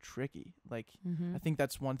be tricky. Like Mm-hmm. I think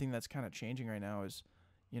that's one thing that's kind of changing right now is,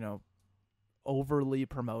 you know, overly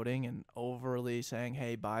promoting and overly saying,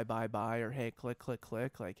 hey, buy, or hey,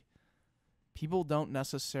 click. Like people don't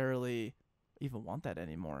necessarily even want that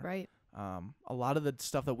anymore. Right. A lot of the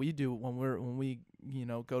stuff that we do when we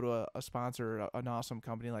go to a sponsor, an awesome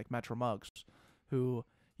company like Metro Mugs, who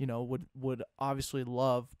would obviously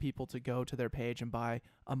love people to go to their page and buy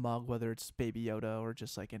a mug, whether it's Baby Yoda or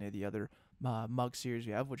just like any of the other mug series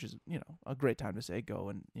we have, which is a great time to say go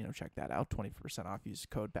and check that out. 20% off. Use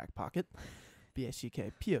code Backpocket,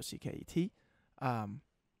 BACKPOCKET.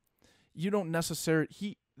 You don't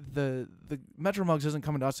necessarily the Metro Mugs isn't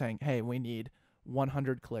coming to us saying, hey, we need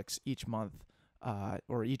 100 clicks each month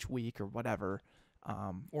or each week or whatever,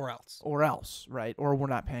 or else, right? Or we're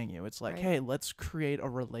not paying you. It's like, Right. hey, let's create a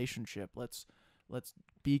relationship. Let's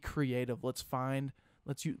be creative. Let's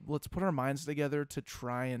put our minds together to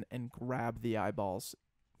try and grab the eyeballs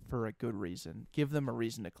for a good reason. Give them a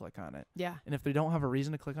reason to click on it. Yeah. And if they don't have a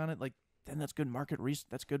reason to click on it, like, then that's good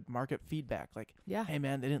market feedback. Like, Yeah. hey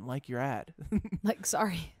man, they didn't like your ad. Like,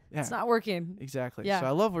 sorry, Yeah. it's not working. Exactly. Yeah. So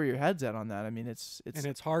I love where your head's at on that. I mean, it's and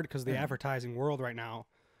it's hard because the Yeah. advertising world right now,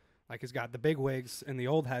 like, has got the big wigs and the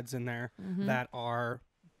old heads in there Mhm. that are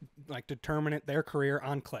like determinate their career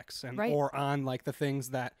on clicks and Right. or on like the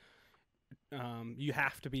things that you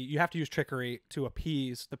have to use trickery to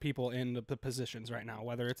appease the people in the positions right now,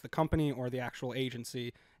 whether it's the company or the actual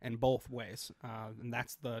agency, in both ways, and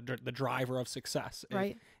that's the driver of success.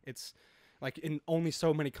 Right. It's like only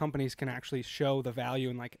so many companies can actually show the value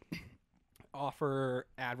and like offer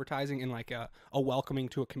advertising in like a welcoming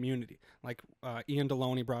to a community. Like Ian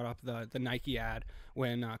Deloney brought up the Nike ad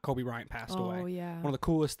when Kobe Bryant passed away. Oh yeah. One of the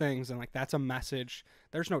coolest things, and like that's a message.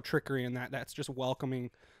 There's no trickery in that. That's just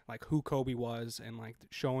welcoming like who Kobe was and like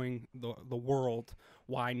showing the world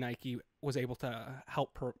why Nike was able to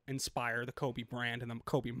help inspire the Kobe brand and the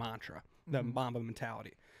Kobe mantra, the Mhm. Mamba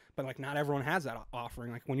mentality. But like not everyone has that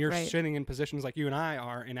offering. Like when you're Right. sitting in positions like you and I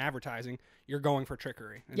are in advertising, you're going for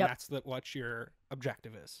trickery, and Yep. that's what your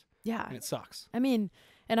objective is, Yeah. and it sucks. I mean,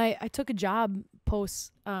 and I took a job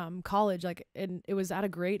post college, like, and it was at a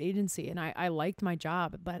great agency, and I liked my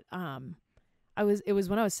job, but it was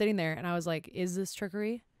when I was sitting there and I was like, is this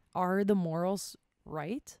trickery? Are the morals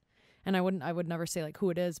right? And I would never say like who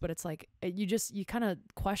it is, but it's like you kind of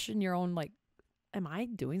question your own, like, am I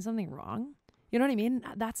doing something wrong? You know what I mean?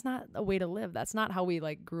 That's not a way to live. That's not how we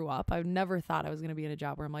like grew up. I never thought I was going to be in a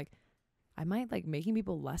job where I'm like, I might like making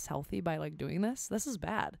people less healthy by like doing this. This is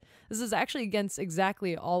bad. This is actually against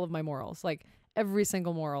exactly all of my morals, like every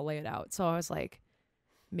single moral laid out. So I was like,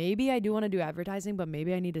 maybe I do want to do advertising, but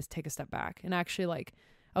maybe I need to take a step back and actually like,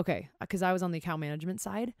 okay, because I was on the account management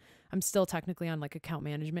side. I'm still technically on like account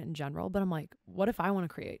management in general, but I'm like, what if I want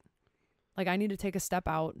to create? Like, I need to take a step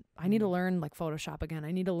out. I need to learn like Photoshop again.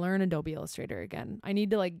 I need to learn Adobe Illustrator again. I need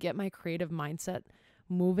to like get my creative mindset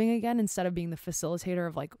moving again instead of being the facilitator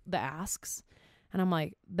of like the asks. And I'm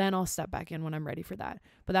like, then I'll step back in when I'm ready for that.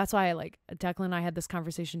 But that's why Declan and I had this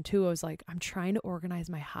conversation too. I was like, I'm trying to organize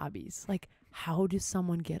my hobbies. Like, how does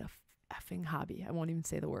someone get a effing hobby? I won't even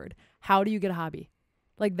say the word. How do you get a hobby?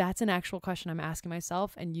 Like, that's an actual question I'm asking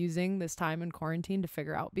myself and using this time in quarantine to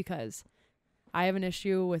figure out, because I have an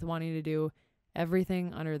issue with wanting to do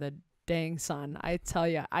everything under the dang sun. I tell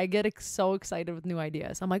you, I get so excited with new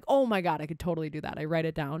ideas. I'm like, oh my God, I could totally do that. I write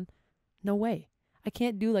it down. No way. I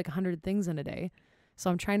can't do like 100 things in a day. So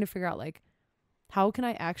I'm trying to figure out like, how can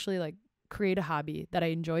I actually like create a hobby that I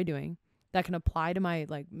enjoy doing that can apply to my,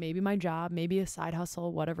 like, maybe my job, maybe a side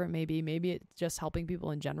hustle, whatever it may be. Maybe it's just helping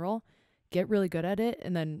people in general, get really good at it,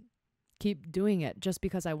 and then keep doing it just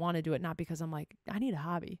because I want to do it, not because I'm like, I need a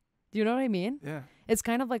hobby. Do you know what I mean? Yeah. It's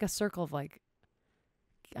kind of like a circle of like,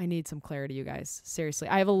 I need some clarity, you guys. Seriously.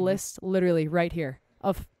 I have a list literally right here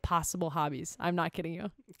of possible hobbies. I'm not kidding you.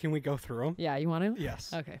 Can we go through them? Yeah, you want to?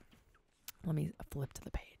 Yes, Okay. Let me flip to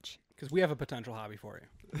the page. because we have a potential hobby for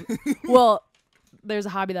you. Well, there's a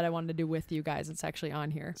hobby that I wanted to do with you guys. It's actually on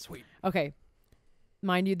here. Sweet. Okay.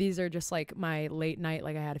 Mind you, these are just like my late night,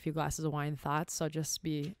 like I had a few glasses of wine thoughts. So just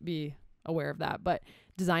be aware of that. But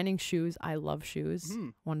designing shoes, I love shoes.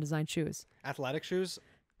 Want to design shoes. Athletic shoes.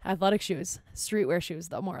 Athletic shoes, streetwear shoes,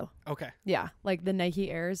 though, more. Okay. Yeah, like the Nike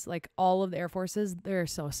Airs, like all of the Air Forces, they're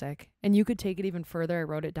so sick. And you could take it even further. I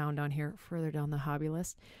wrote it down here, further down the hobby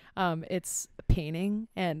list. It's painting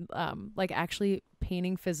and like actually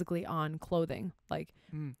painting physically on clothing. Like,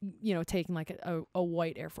 you know, taking like a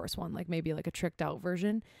white Air Force One, like maybe like a tricked out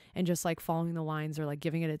version, and just like following the lines or like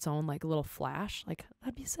giving it its own like little flash. Like,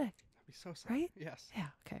 that'd be sick. That'd be so sick. Right? Yes. Yeah,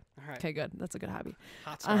 okay. All right. Okay, good. That's a good hobby.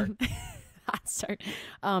 Hot start. Hot start.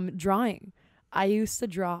 Drawing. I used to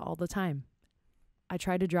draw all the time. I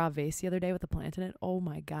tried to draw a vase the other day with a plant in it. Oh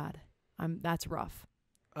my God. That's rough.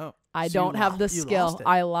 Oh. I So don't have the you skill. lost it.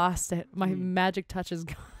 I lost it. My magic touch is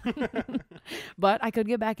gone. But I could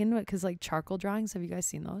get back into it because like charcoal drawings. Have you guys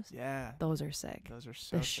seen those? Yeah. Those are sick. Those are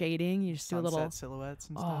so The sick. shading, you just do a Sunset little. silhouettes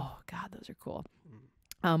and stuff. Oh God, those are cool.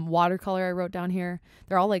 Watercolor I wrote down here.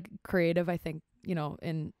 They're all like creative. I think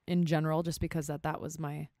in general, just because that was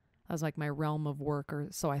my realm of work, or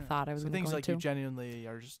so I thought I was so going to things go like into. you genuinely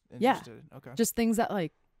are just Yeah. interested. Okay. Just things that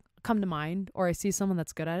like come to mind, or I see someone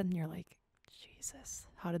that's good at it, and you're like, Jesus,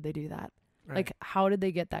 how did they do that? Right. Like, how did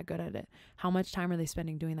they get that good at it? How much time are they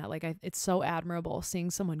spending doing that? Like, it's so admirable seeing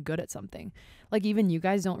someone good at something. Like, even you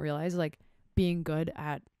guys don't realize, like, being good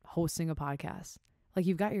at hosting a podcast. Like,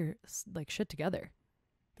 you've got your, like, shit together.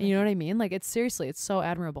 And you know what I mean? Like, it's seriously, it's so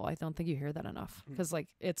admirable. I don't think you hear that enough. Because, like,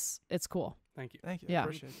 it's cool. Thank you. Thank you. Yeah. I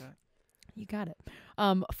appreciate that. You got it.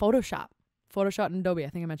 Photoshop and Adobe. I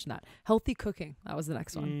think I mentioned that. Healthy cooking. That was the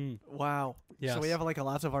next one. Wow. Yes. So we have like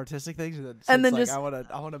lots of artistic things, And then like, just- I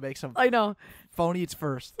want to make some I know. phone eats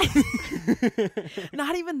first.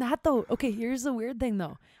 Not even that, though. Okay, here's the weird thing,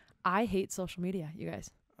 though. I hate social media, you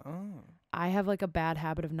guys. Oh. I have like a bad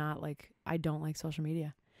habit of I don't like social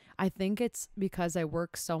media. I think it's because I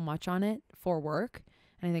work so much on it for work.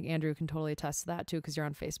 And I think Andrew can totally attest to that too, because you're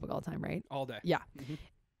on Facebook all the time, right? All day. Yeah. Mhm.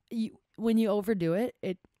 When you overdo it,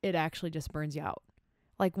 it actually just burns you out.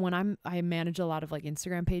 Like when I manage a lot of like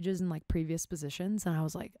Instagram pages in like previous positions, and I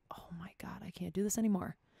was like, oh my God, I can't do this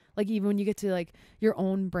anymore. Like even when you get to like your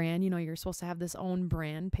own brand, you're supposed to have this own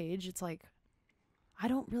brand page. It's like, I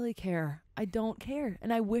don't really care. I don't care.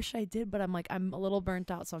 And I wish I did, but I'm a little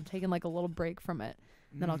burnt out. So I'm taking like a little break from it.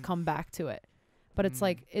 And then I'll come back to it. But it's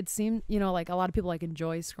like, it seemed, like a lot of people like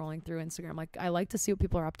enjoy scrolling through Instagram. Like I like to see what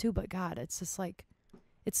people are up to, but God, it's just like,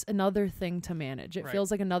 it's another thing to manage. It Right.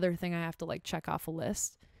 feels like another thing I have to like check off a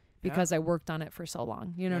list because I worked on it for so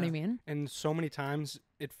long. You know what I mean? And so many times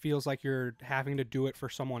it feels like you're having to do it for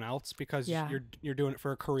someone else because you're doing it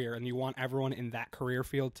for a career, and you want everyone in that career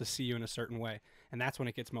field to see you in a certain way. And that's when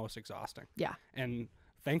it gets most exhausting. Yeah. And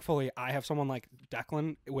thankfully, I have someone like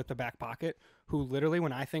Declan with the Backpocket who literally,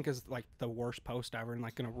 when I think is like the worst post ever and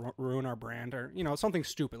like going to ruin our brand or, something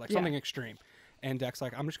stupid, like something extreme. And Dec's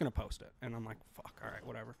like, I'm just going to post it. And I'm like, fuck, all right,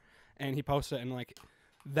 whatever. And he posts it, and like,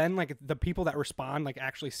 then like the people that respond like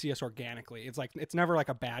actually see us organically. It's like, it's never like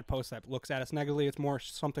a bad post that looks at us negatively. It's more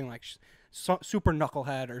something like super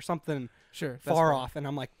knucklehead or something far off. And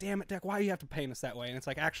I'm like, damn it, Dec, why do you have to paint us that way? And it's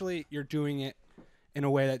like, actually, you're doing it in a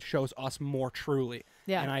way that shows us more truly.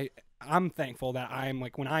 Yeah. And I'm thankful that I'm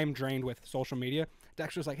like, when I'm drained with social media,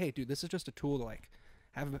 Dexter's like, hey, dude, this is just a tool to like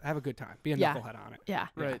have a good time, be a knucklehead on it. Yeah.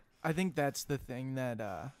 Right. I think that's the thing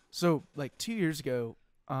that so like 2 years ago,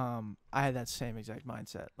 I had that same exact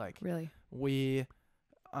mindset. Like really, we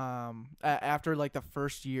after like the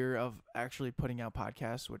first year of actually putting out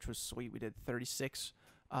podcasts, which was sweet, we did 36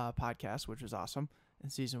 podcasts, which was awesome in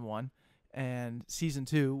season 1. And season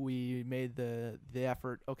 2, we made the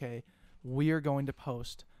effort. Okay, we are going to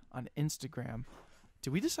post on Instagram.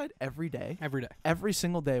 Did we decide every day? Every day. Every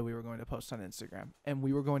single day we were going to post on Instagram. And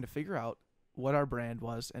we were going to figure out what our brand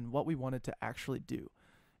was and what we wanted to actually do.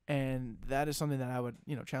 And that is something that I would,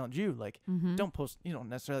 challenge you. Like, don't post,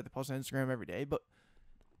 necessarily have to post on Instagram every day, but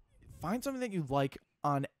find something that you like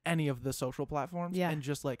on any of the social platforms and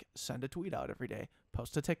just like send a tweet out every day.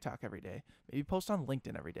 Post to TikTok every day. Maybe post on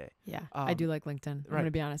LinkedIn every day. Yeah, I do like LinkedIn. I'm right. going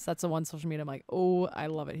to be honest. That's the one social media I'm like, oh, I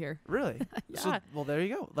love it here. Really? Yeah. So, well, there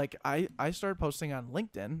you go. Like, I started posting on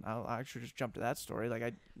LinkedIn. I'll actually just jump to that story. Like,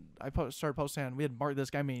 I started posting on, we had this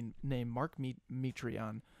guy named Mark Mitri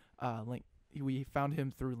on link. We found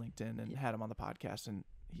him through LinkedIn and had him on the podcast, and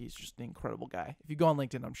he's just an incredible guy. If you go on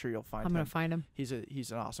LinkedIn, I'm sure you'll find him. I'm going to find him. He's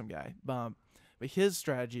an awesome guy. But his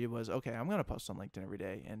strategy was, okay, I'm going to post on LinkedIn every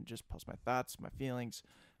day and just post my thoughts, my feelings,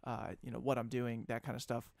 what I'm doing, that kind of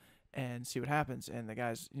stuff, and see what happens. And the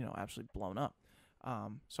guy's, absolutely blown up.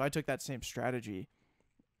 So I took that same strategy,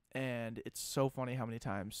 and it's so funny how many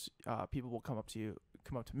times people will come up to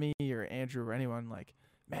me or Andrew or anyone like,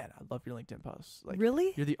 man, I love your LinkedIn posts. Like,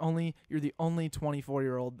 really? You're the only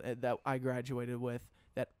 24-year-old that I graduated with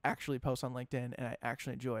that actually posts on LinkedIn, and I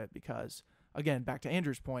actually enjoy it because, again, back to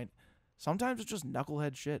Andrew's point, sometimes it's just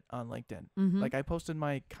knucklehead shit on LinkedIn. Like, I posted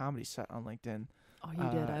my comedy set on LinkedIn. Oh, you did. I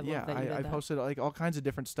love that you did I that. posted like all kinds of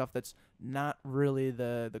different stuff that's not really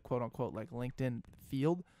the quote unquote like LinkedIn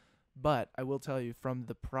field, but I will tell you from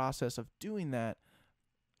the process of doing that,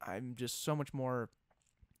 I'm just so much more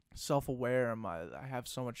self-aware. I have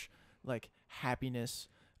so much like happiness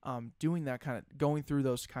doing that kind of going through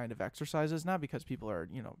those kind of exercises, not because people are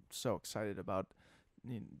so excited about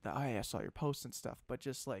I saw your posts and stuff, but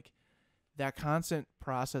just like that constant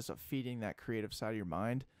process of feeding that creative side of your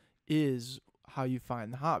mind is how you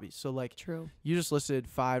find the hobby. So like, true. You just listed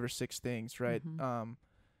 5 or 6 things, right?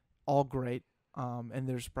 all great. And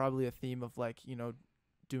there's probably a theme of like,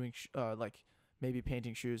 doing like maybe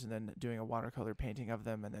painting shoes and then doing a watercolor painting of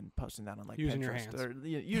them and then posting that on like Using Pinterest your hands. or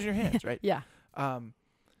using your hands, right? Yeah.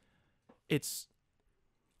 It's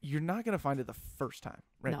you're not gonna find it the first time,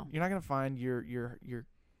 right? No. You're not gonna find your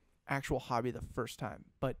actual hobby the first time,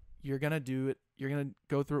 but you're gonna do it. You're gonna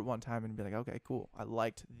go through it one time and be like, okay, cool, I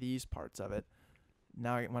liked these parts of it.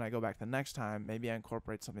 Now when I go back the next time, maybe I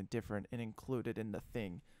incorporate something different and include it in the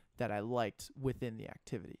thing that I liked within the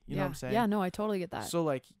activity. You know what I'm saying? Yeah, no, I totally get that. So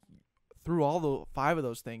like through all the 5 of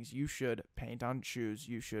those things, you should paint on shoes,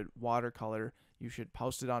 you should watercolor, you should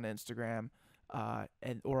post it on Instagram,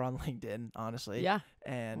 or on LinkedIn, honestly. Yeah.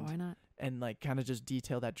 And why not? and like kind of just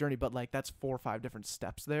detail that journey. But like that's 4 or 5 different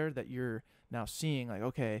steps there that you're now seeing like,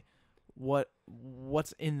 okay,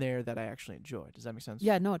 what's in there that I actually enjoy. Does that make sense?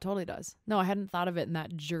 Yeah, no, it totally does. No, I hadn't thought of it in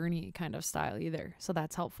that journey kind of style either. So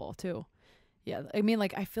that's helpful too. Yeah. I mean,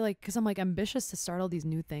 like, I feel like, cause I'm like ambitious to start all these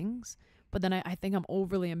new things, but then I think I'm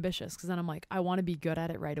overly ambitious because then I'm like, I want to be good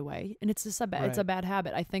at it right away. And it's just it's a bad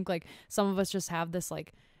habit. I think like some of us just have this,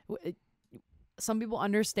 like, some people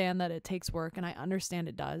understand that it takes work and I understand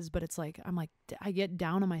it does, but it's like, I'm like, I get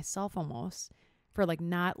down on myself almost for like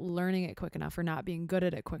not learning it quick enough or not being good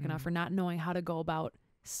at it quick enough or not knowing how to go about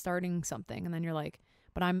starting something. And then you're like,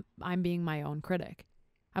 but I'm being my own critic.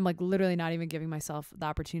 I'm like literally not even giving myself the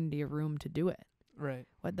opportunity or room to do it. Right.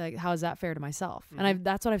 What, like, how is that fair to myself? And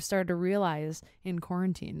that's what I've started to realize in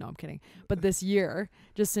quarantine. No, I'm kidding. But this year,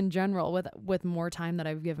 just in general, with more time that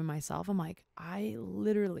I've given myself, I'm like, I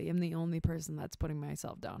literally am the only person that's putting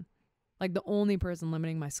myself down. Like the only person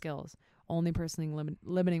limiting my skills, only person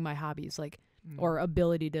limiting my hobbies, like, or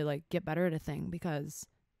ability to like get better at a thing because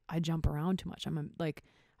I jump around too much. I'm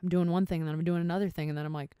doing one thing and then I'm doing another thing and then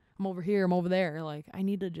I'm like, I'm over here, I'm over there. Like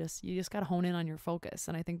you just got to hone in on your focus.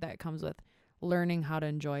 And I think that comes with learning how to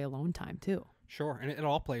enjoy alone time too. Sure. And it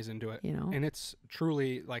all plays into it. You know? And it's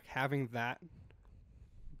truly like having that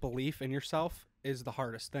belief in yourself is the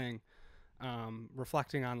hardest thing.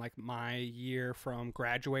 Reflecting on like my year from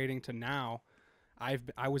graduating to now,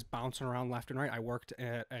 I was bouncing around left and right. I worked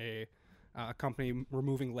at a company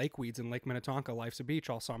removing lake weeds in Lake Minnetonka, Life's a Beach,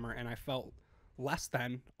 all summer. And I felt less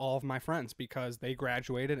than all of my friends because they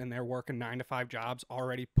graduated and they're working 9-to-5 jobs,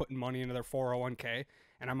 already putting money into their 401k.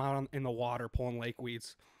 And I'm out in the water pulling lake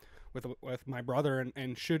weeds with my brother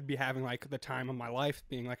and should be having like the time of my life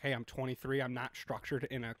being like, hey, I'm 23. I'm not structured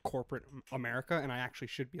in a corporate America. And I actually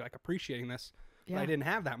should be like appreciating this. Yeah. But I didn't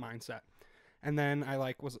have that mindset. And then I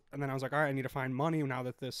was like, all right, I need to find money now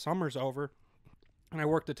that this summer's over. And I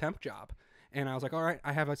worked a temp job. And I was like, all right,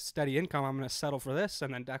 I have a steady income. I'm going to settle for this.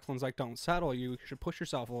 And then Declan's like, don't settle. You should push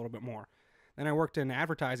yourself a little bit more. Then I worked in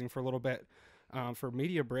advertising for a little bit for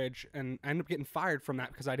Media Bridge. And I ended up getting fired from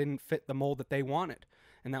that because I didn't fit the mold that they wanted.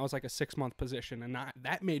 And that was like a 6-month position. And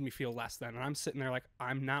that made me feel less than. And I'm sitting there like,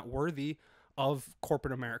 I'm not worthy of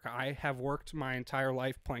corporate America. I have worked my entire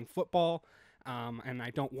life playing football. And I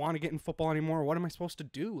don't want to get in football anymore. What am I supposed to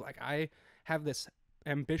do? Like I have this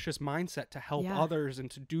ambitious mindset to help others and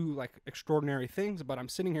to do like extraordinary things, but I'm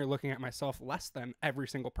sitting here looking at myself less than every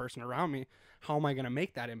single person around me. How am I going to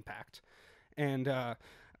make that impact? And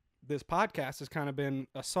this podcast has kind of been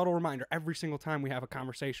a subtle reminder. Every single time we have a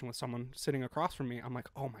conversation with someone sitting across from me, I'm like,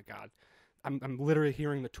 oh my God, I'm literally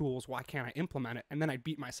hearing the tools. Why can't I implement it? And then I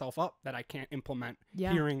beat myself up that I can't implement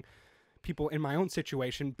hearing people in my own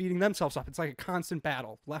situation beating themselves up. It's like a constant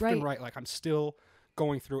battle left and right. Like I'm still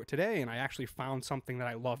going through it today, and I actually found something that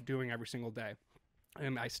I love doing every single day.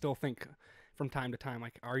 And I still think from time to time,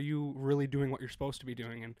 like, are you really doing what you're supposed to be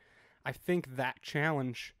doing? And I think that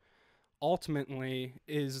challenge ultimately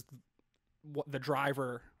is what the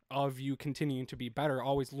driver of you continuing to be better,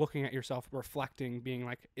 always looking at yourself, reflecting, being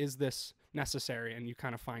like, is this necessary? And you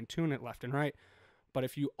kind of fine tune it left and right. But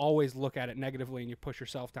if you always look at it negatively and you push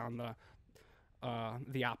yourself down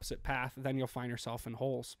the opposite path, then you'll find yourself in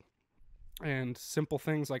holes. And simple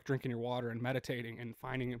things like drinking your water and meditating and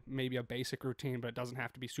finding maybe a basic routine, but it doesn't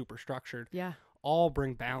have to be super structured. Yeah. All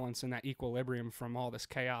bring balance and that equilibrium from all this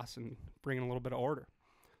chaos and bringing a little bit of order.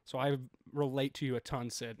 So I relate to you a ton,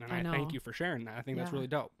 Sid, and I thank you for sharing that. I think that's really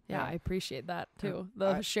dope. Yeah, I appreciate that too.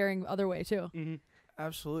 The sharing other way too. Mm-hmm.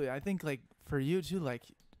 Absolutely. I think like for you too, like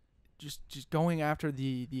just going after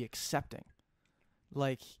the accepting,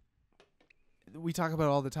 like we talk about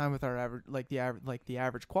all the time with our average, the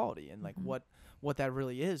average quality and like what that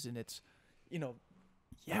really is. And it's,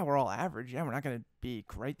 we're all average. Yeah. We're not going to be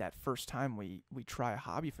great that first time we try a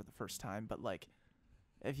hobby for the first time, but like,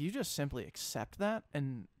 if you just simply accept that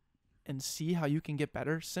and see how you can get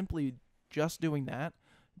better, simply just doing that,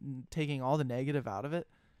 taking all the negative out of it,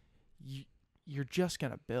 you're just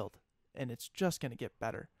going to build, and it's just going to get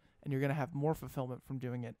better, and you're going to have more fulfillment from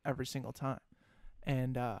doing it every single time.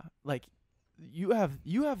 And like you have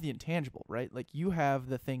the intangible, right? Like you have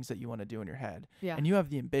the things that you want to do in your head, Yeah. and you have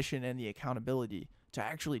the ambition and the accountability to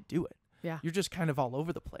actually do it. Yeah. You're just kind of all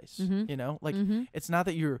over the place, Mhm. you know? Like Mhm. it's not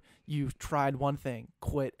that you tried one thing,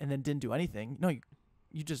 quit, and then didn't do anything. No,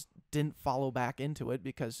 you just didn't follow back into it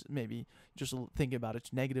because maybe just thinking about it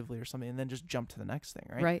negatively or something, and then just jump to the next thing,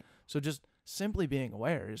 right? Right. So just simply being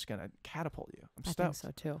aware is going to catapult you. I'm I stoked. think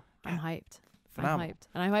so too. I'm Yeah. hyped. Phenomenal. I'm hyped,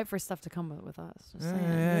 and I'm hyped for stuff to come with us. Just saying.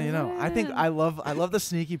 Yeah, you know, I think I love the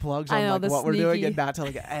sneaky plugs I on know, like the what we're doing sneaky- and not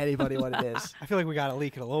telling anybody what it is. I feel like we got to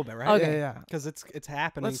leak it a little bit, right? Okay. Yeah, Because it's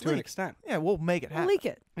happening Let's to an leak. extent. yeah. We'll make it We'll happen. leak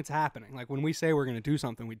it. It's happening. Like when we say we're going to do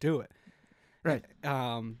something, we do it. Right.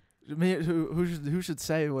 Who should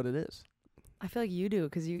say what it is? I feel like you do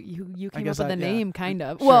because you I came up guess with the yeah. name, kind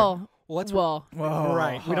of. Sure. Well, let's well, Whoa.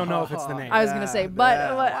 Right. We don't know if it's the name. I was gonna say, but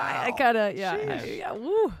I wow. kind of yeah, Sheesh. yeah. Woo,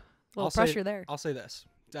 little I'll say- pressure there. I'll say this.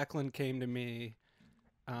 Declan came to me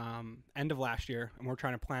end of last year, and we're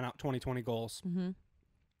trying to plan out 2020 goals. Mm-hmm.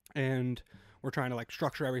 And we're trying to like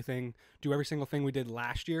structure everything, do every single thing we did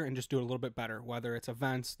last year, and just do it a little bit better. Whether it's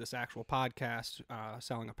events, this actual podcast,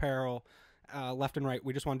 selling apparel, left and right,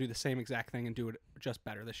 we just want to do the same exact thing and do it just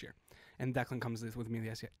better this year. And Declan comes with me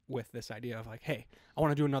with this idea of like, hey, I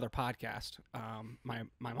want to do another podcast. My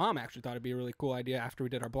mom actually thought it'd be a really cool idea after we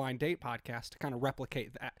did our blind date podcast to kind of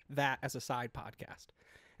replicate that as a side podcast.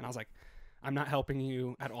 And I was like, I'm not helping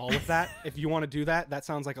you at all with that. If you want to do that, that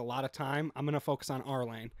sounds like a lot of time. I'm going to focus on our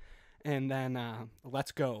lane. And then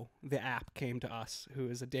Let's Go, the app, came to us, who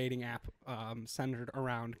is a dating app centered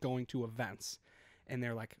around going to events. And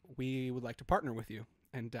they're like, we would like to partner with you.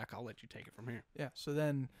 And Deck, I'll let you take it from here. Yeah. So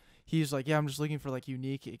then he's like, yeah, I'm just looking for like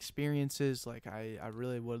unique experiences. Like I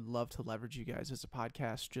really would love to leverage you guys as a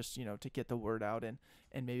podcast, just, you know, to get the word out and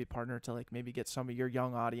maybe partner to like maybe get some of your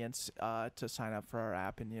young audience to sign up for our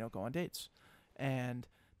app and, you know, go on dates. And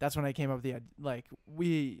that's when I came up with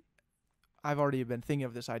I've already been thinking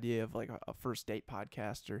of this idea of like a first date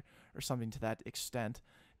podcast or something to that extent.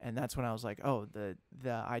 And that's when I was like, oh, the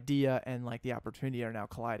idea and like the opportunity are now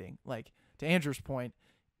colliding. Like to Andrew's point,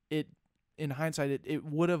 in hindsight, it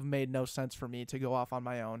would have made no sense for me to go off on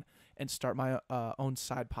my own and start my own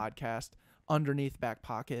side podcast underneath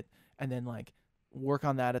Backpocket and then like work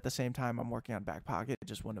on that at the same time I'm working on Backpocket. It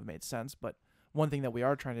just wouldn't have made sense. But one thing that we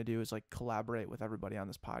are trying to do is like collaborate with everybody on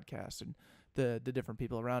this podcast and the different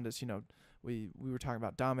people around us. You know, we were talking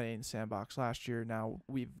about dominating the sandbox last year. Now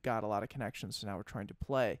we've got a lot of connections, so now we're trying to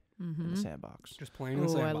play in the sandbox. Just playing in the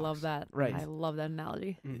Oh, sandbox. I love that. Right. I love that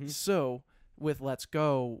analogy. Mhm. So with Let's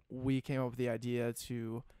Go, we came up with the idea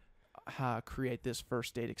to create this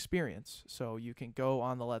first date experience. So you can go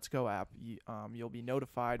on the Let's Go app. You'll be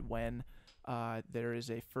notified when there is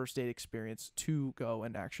a first date experience to go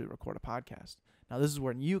and actually record a podcast. Now, this is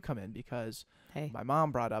where you come in because Hey, my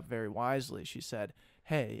mom brought up very wisely. She said,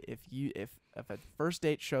 hey, if a first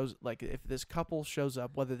date shows, like if this couple shows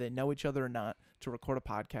up, whether they know each other or not, to record a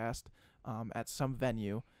podcast at some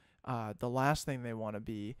venue, the last thing they want to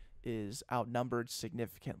be is outnumbered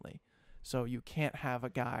significantly. So you can't have a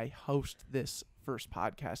guy host this first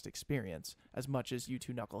podcast experience as much as you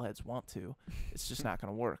two knuckleheads want to. It's just not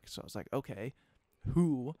going to work. So I was like, okay,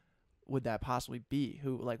 who would that possibly be?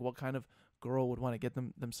 Who, like, what kind of girl would want to get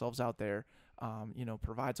themselves out there, you know,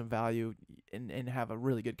 provide some value and have a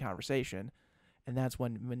really good conversation? And that's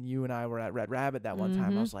when you and I were at Red Rabbit that one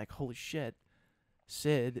time. I was like, holy shit,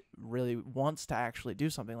 Sid really wants to actually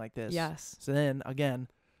do something like this. yes. So then again,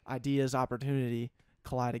 ideas, opportunity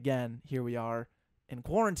collide again. Here we are in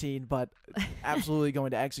quarantine, but absolutely going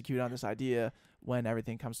to execute on this idea when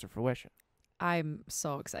everything comes to fruition. I'm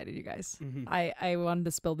so excited, you guys. Mhm. I wanted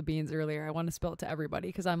to spill the beans earlier. I wanted to spill it to everybody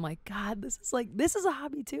because I'm like, God, this is a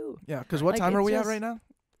hobby too. Yeah, because what Like, time it are we at just- right now?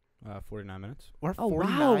 49 minutes. We're Oh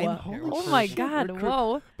 49. wow! Holy Oh my shit, God! we're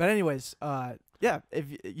Whoa! But anyways, yeah, if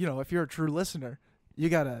if you're a true listener, you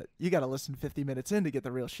gotta listen 50 minutes in to get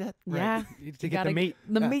the real shit. Yeah, You you get gotta the meat.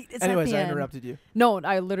 The Yeah. meat is Anyways, at the I end. interrupted you. No,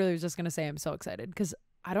 I literally was just gonna say I'm so excited because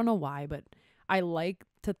I don't know why, but I like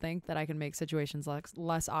to think that I can make situations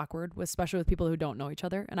less awkward, especially with people who don't know each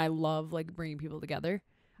other, and I love like bringing people together.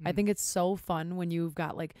 I think it's so fun when you've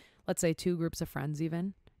got like, let's say 2 groups of friends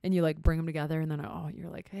even, and you like bring them together, and then you're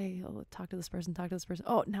like, hey, talk to this person.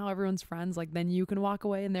 Oh, now everyone's friends. Like then you can walk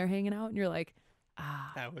away and they're hanging out, and you're like,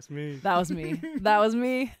 ah, That was me. that was me. That was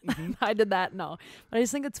me. Mhm. I did that. No, but I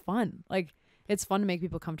just think it's fun. Like it's fun to make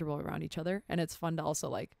people comfortable around each other, and it's fun to also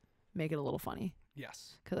like make it a little funny.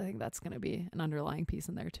 Yes. because I think that's going to be an underlying piece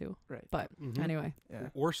in there too. Right. But Mhm. anyway, Yeah.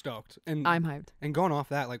 We're stoked. And I'm hyped. And going off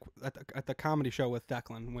that, like at the comedy show with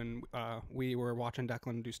Declan, when we were watching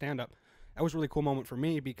Declan do stand up, that was a really cool moment for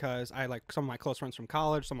me because I like some of my close friends from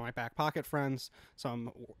college, some of my Backpocket friends,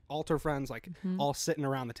 some ALTR friends, like Mhm. all sitting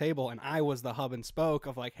around the table, and I was the hub and spoke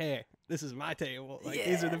of like, hey, this is my table. Like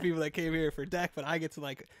these are the people that came here for Deck, but I get to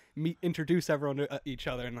like introduce everyone to each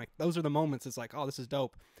other, and like those are the moments. It's like, oh, this is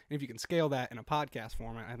dope. And if you can scale that in a podcast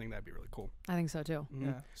format, I think that'd be really cool. I think so too. Mhm.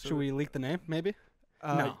 Yeah. So Should we leak the name? Maybe.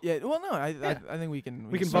 No. Yeah. Well, no. I think we can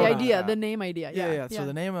The vote on idea, that. the name idea. Yeah. So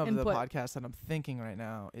the name of Input. the podcast that I'm thinking right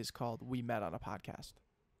now is called "We Met on a Podcast."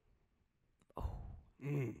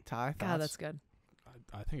 Ty, God, thoughts? that's good.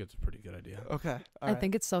 I think it's a pretty good idea. Okay. I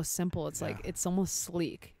think it's so simple. It's like Yeah. it's almost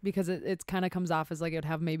sleek because it kind of comes off as like it would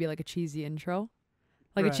have maybe like a cheesy intro,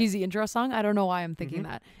 like Right. a cheesy intro song. I don't know why I'm thinking Mhm.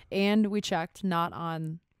 that. And we checked not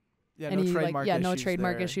on no any trademark like no issues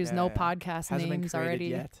trademark there. issues, Yeah, no yeah. podcast Hasn't been names created already.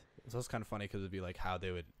 yet. So it's kind of funny because it'd be like how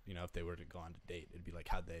they would, if they were to go on a date, it'd be like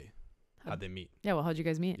how'd they meet. Yeah, well, how'd you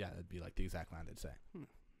guys meet? Yeah, it'd be like the exact line they'd say.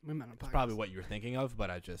 We met on a It's podcast. probably what you were thinking of, but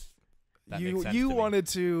that makes You sense to me. wanted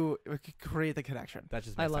to create the connection. That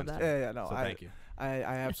just I makes love sense that. to me. Yeah. No. So thank you I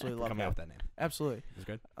absolutely for love coming up that. with that name. Absolutely. It's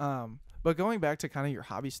good. But going back to kind of your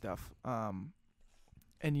hobby stuff,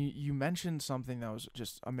 and you mentioned something that was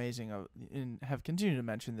just amazing, and have continued to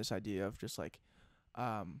mention this idea of just like,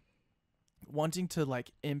 wanting to like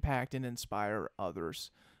impact and inspire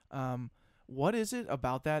others. What is it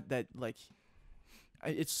about that like,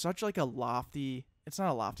 it's such like a lofty, it's not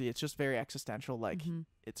a lofty, it's just very existential. Like Mhm.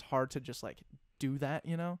 it's hard to just like do that,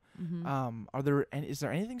 Mhm. Is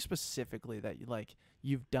there anything specifically that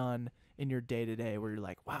you've done in your day to day where you're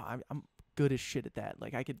like, wow, I'm good as shit at that.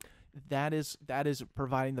 Like that is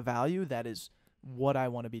providing the value. That is what I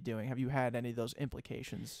want to be doing. Have you had any of those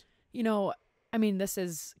implications? I mean, this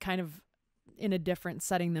is kind of in a different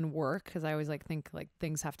setting than work because I always like think like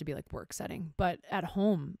things have to be like work setting. But at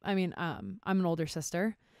home, I mean, I'm an older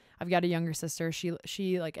sister. I've got a younger sister.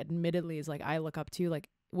 She like admittedly is like I look up to like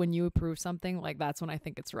when you approve something, like that's when I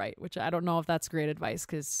think it's right, which I don't know if that's great advice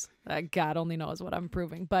because God only knows what I'm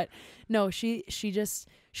proving. But no, she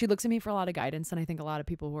looks at me for a lot of guidance, and I think a lot of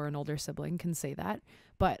people who are an older sibling can say that.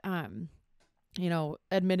 But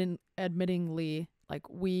admittingly, like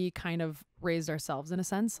we kind of raised ourselves in a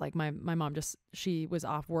sense. Like my mom she was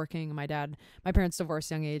off working. My parents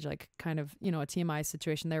divorced young age, like kind of, a TMI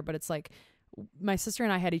situation there. But it's like my sister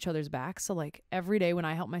and I had each other's back. So like every day when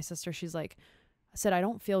I help my sister, she's like, I said, I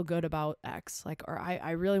don't feel good about X, like, or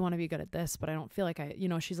I really want to be good at this, but I don't feel like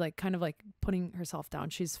she's like kind of like putting herself down.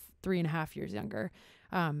 She's 3.5 years younger.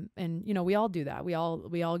 And we all do that. We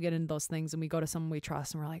all get into those things and we go to someone we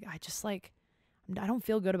trust and we're like, I don't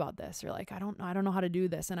feel good about this, or like, I don't know how to do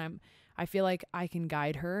this. And I feel like I can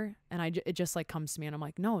guide her, and it just like comes to me and I'm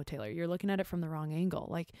like, no, Taylor, you're looking at it from the wrong angle.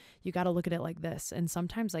 Like you got to look at it like this. And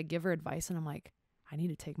sometimes I give her advice and I'm like, I need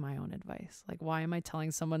to take my own advice. Like, why am I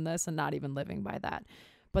telling someone this and not even living by that?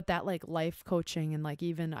 But that like life coaching, and like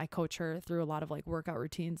even I coach her through a lot of like workout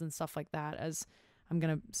routines and stuff like that, as I'm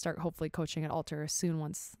going to start hopefully coaching at ALTR soon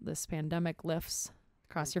once this pandemic lifts.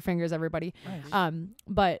 Cross your fingers, everybody. Nice.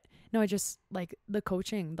 But no, I just like the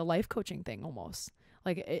coaching, the life coaching thing almost.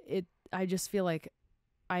 Like I just feel like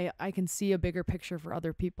I can see a bigger picture for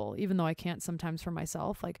other people, even though I can't sometimes for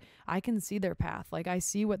myself. Like I can see their path. Like I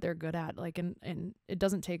see what they're good at. Like, and it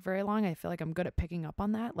doesn't take very long. I feel like I'm good at picking up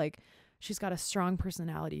on that. Like she's got a strong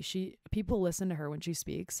personality. People listen to her when she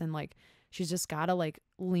speaks, and like, she's just got to like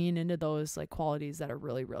lean into those like qualities that are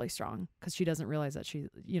really, really strong. Cause she doesn't realize that she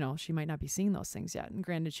might not be seeing those things yet. And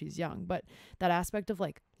granted, she's young, but that aspect of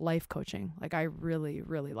like life coaching, like I really,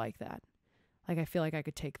 really like that. Like, I feel like I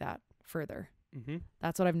could take that further. Mm-hmm.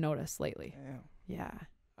 That's what I've noticed lately. Damn. Yeah.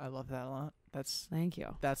 I love that a lot. Thank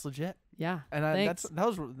you. That's legit. Yeah. And Thanks. that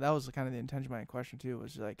was kind of the intention of my question too.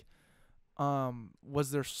 Was like,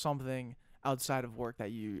 was there something outside of work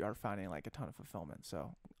that you are finding like a ton of fulfillment?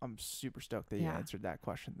 So I'm super stoked that you Yeah. answered that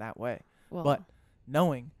question that way. Well, But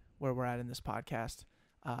knowing where we're at in this podcast,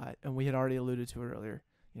 and we had already alluded to it earlier,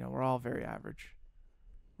 we're all very average.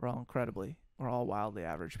 We're all wildly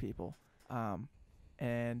average people.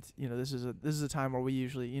 And this is a time where we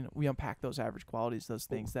usually we unpack those average qualities, those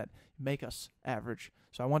things that make us average.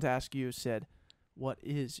 So I want to ask you, Sid, what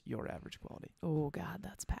is your average quality? oh God,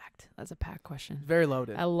 that's packed. That's a packed question. Very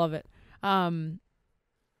loaded. I love it.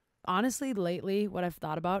 Honestly, lately, what I've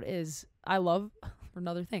thought about is I love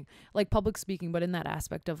another thing, like public speaking, but in that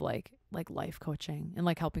aspect of like life coaching and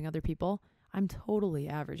like helping other people. I'm totally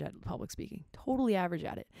average at public speaking, totally average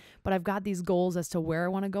at it. But I've got these goals as to where I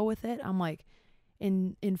want to go with it. I'm like,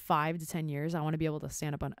 in 5 to 10 years, I want to be able to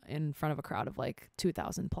stand up in front of a crowd of like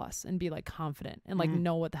 2,000 plus and be like confident and like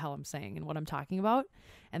know what the hell I'm saying and what I'm talking about.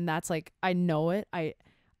 And that's like, I know it.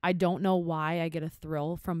 I don't know why I get a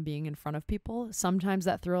thrill from being in front of people. Sometimes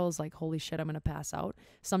that thrill is like, holy shit, I'm going to pass out.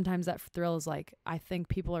 Sometimes that thrill is like, I think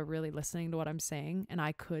people are really listening to what I'm saying and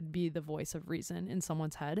I could be the voice of reason in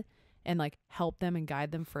someone's head and like help them and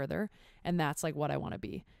guide them further. And that's like what I want to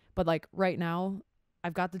be. But like right now,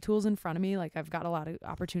 I've got the tools in front of me. Like I've got a lot of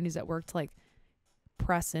opportunities at work to like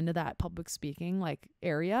press into that public speaking like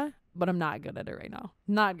area, but I'm not good at it right now.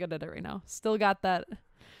 Not good at it right now. Still got that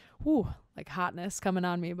like hotness coming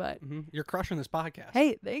on me, but You're crushing this podcast.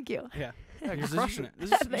 hey, thank you. Yeah. Yeah, You're 'cause crushing it. you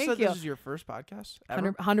said Thank this you. is your first podcast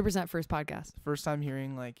ever? 100% first podcast. First time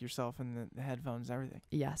hearing like yourself in the headphones and everything.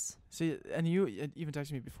 Yes. See, and you even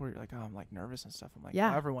texted me before. You're like, oh, I'm like nervous and stuff. I'm like, Yeah.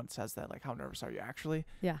 well, everyone says that. Like, how nervous are you actually?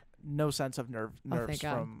 Yeah. No sense of nerves thank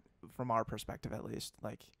God. from our perspective at least.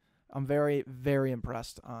 Like, I'm very, very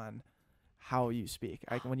impressed on how you speak.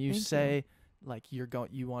 Like when you Thank say like you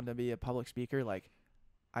want to be a public speaker, like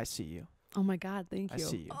I see you. Oh my God. Thank I you.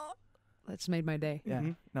 see you. Oh, that's made my day. Yeah.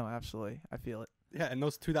 Mhm. No, absolutely. I feel it. Yeah, and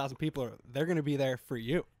those 2,000 people they're going to be there for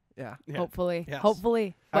you. Yeah. Yeah. Hopefully. Yes.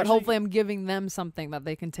 Hopefully. But Actually- hopefully I'm giving them something that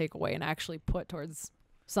they can take away and actually put towards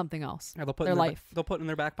something else. Yeah, they'll put Their in life. They'll put in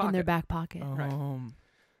their back pocket. In their back pocket. Right.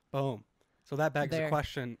 Boom. So that begs the There.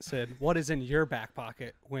 question, Sid. What is in your back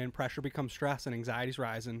pocket when pressure becomes stress and anxiety's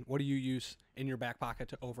rising? What do you use in your back pocket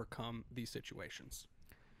to overcome these situations?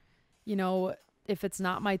 You know, if it's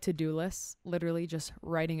not my to-do list, literally just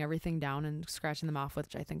writing everything down and scratching them off,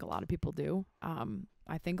 which I think a lot of people do.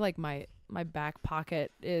 I think like my back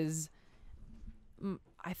pocket is,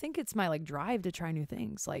 I think it's my like drive to try new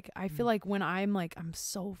things. Like I feel like when I'm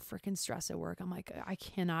so freaking stressed at work, I'm like, I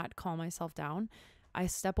cannot calm myself down. I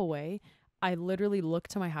step away. I literally look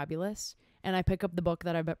to my hobby list and I pick up the book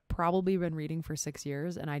that I've probably been reading for 6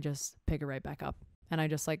 years and I just pick it right back up. And I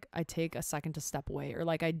just like, I take a second to step away or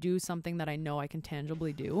like I do something that I know I can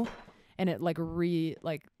tangibly do. And it like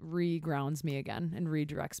re-grounds me again and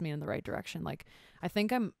redirects me in the right direction. Like I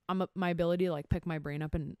think my ability to like pick my brain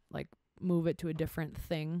up and like move it to a different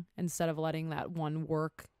thing instead of letting that one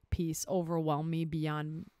work piece overwhelm me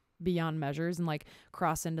beyond measures and like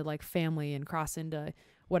cross into like family and cross into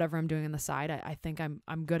whatever I'm doing on the side. I think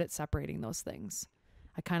I'm good at separating those things.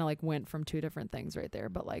 I kind of like went from two different things right there,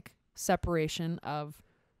 but like separation of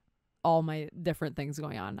all my different things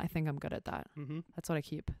going on. I think I'm good at that. Mm-hmm. That's what I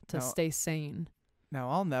keep to Now- stay sane. Now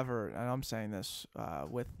I'll never, and I'm saying this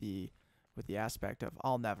with the aspect of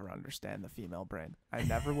I'll never understand the female brain. I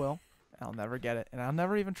never will. I'll never get it, and I'll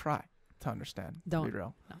never even try to understand. To Don't. be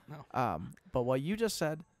real. No. But what you just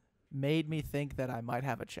said made me think that I might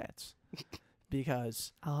have a chance,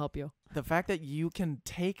 because I'll help you. the fact that you can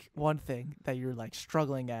take one thing that you're like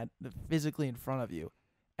struggling at physically in front of you,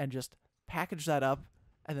 and just package that up,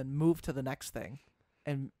 and then move to the next thing,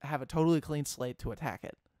 and have a totally clean slate to attack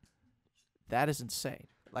it. That is insane.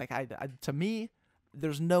 Like I to me,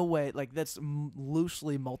 there's no way. Like that's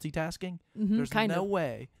loosely multitasking. There's kind no of.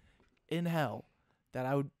 way in hell that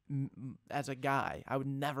I would, as a guy, I would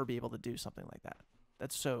never be able to do something like that.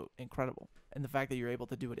 That's so incredible. And the fact that you're able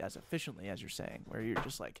to do it as efficiently as you're saying, where you're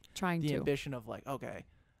just like Trying the to. ambition of like, okay,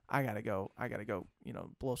 I gotta go,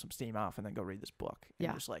 blow some steam off and then go read this book. And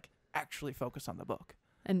Yeah. just like actually focus on the book.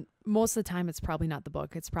 And most of the time, it's probably not the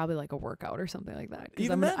book. It's probably like a workout or something like that. Because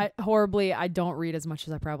Even then? I don't read as much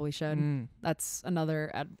as I probably should. Mm. That's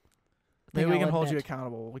another thing Maybe we I'll can hold you admit.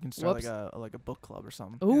 accountable. We can start Whoops. like a book club or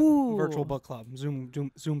something. Ooh. Virtual book club,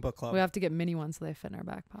 Zoom book club. We have to get mini ones so they fit in our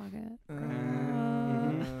back pocket.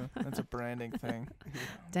 That's a branding thing.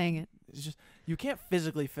 Dang it. It's just you can't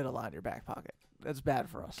physically fit a lot in your back pocket. That's bad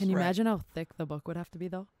for us. Can you Right. imagine how thick the book would have to be,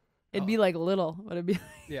 though? It'd Oh. be like little. Would it be?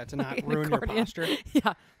 Yeah, to not Like an ruin your accordion. posture.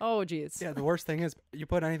 Yeah. Oh, geez. Yeah, the worst thing is you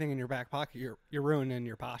put anything in your back pocket, you're ruining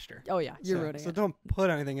your posture. Oh, yeah. You're so, ruining so it. don't put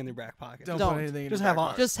anything in your back pocket. Don't, Don't. put anything in Just your have back us.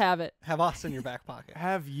 pocket. Just have it. Have us in your back pocket.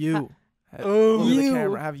 Have you. Oh. Look at the You.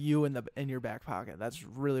 camera. Have you in your back pocket. That's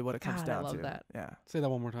really what it comes God, I down love to. that. Yeah. Say that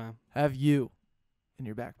one more time. Have you in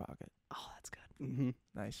your back pocket. Oh, that's good. Mm-hmm.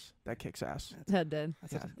 Nice. That kicks ass. That did.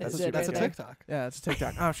 That's, Yeah, a, that's that's, it a, that's a right there. TikTok. Yeah, it's a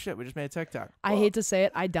TikTok. Oh shit, we just made a TikTok. I hate to say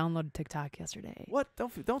it. I downloaded TikTok yesterday. What?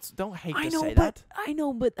 Don't hate I to know, say but that. I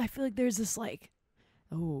know, but I feel like there's this like,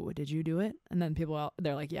 oh, did you do it? And then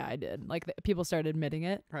they're like, yeah, I did. Like people started admitting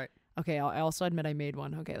it. Right. Okay, I also admit I made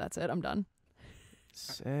one. Okay, that's it. I'm done.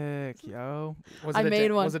 Sick, yo. Was I it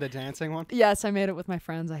made one. Was it a dancing one? Yes, I made it with my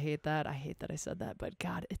friends. I hate that. I hate that I said that. But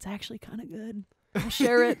God, it's actually kind of good. I'll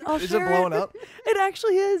share it. I'll Is it share blowing up? It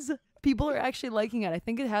actually is. People are actually liking it. I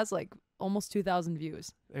think it has like almost 2,000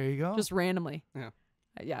 views There you go. just randomly. Yeah.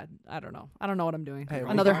 Yeah, I don't know. I don't know what I'm doing. Hey,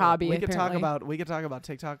 Another hobby. We could talk apparently. about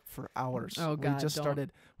TikTok for hours. Oh, God,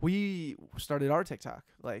 We started our TikTok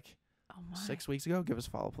like Oh my. 6 weeks ago. Give us a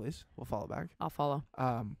follow, please. We'll follow back. I'll follow.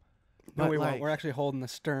 No, But we won't. like- We're actually holding the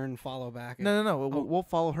stern follow back. No. Oh. We'll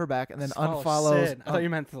follow her back and then Follow unfollow. Sid. I thought you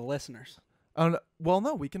meant the listeners. Well,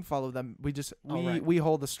 no, we can follow them. We just Oh, right. we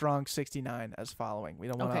hold a strong 69 as following. We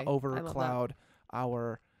don't want to Okay, I love that. overcloud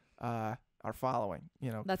our following.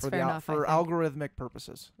 You know, That's for fair enough, I for think. algorithmic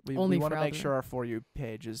purposes. We Only want for to make algorithm. sure our For You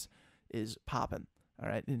page is popping. All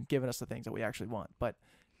right, and giving us the things that we actually want. But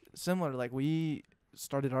similar, like we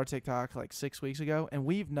started our TikTok like 6 weeks ago, and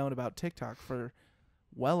we've known about TikTok for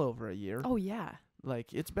well over a year. Oh yeah.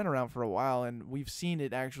 Like it's been around for a while, and we've seen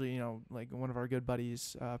it actually. You know, like one of our good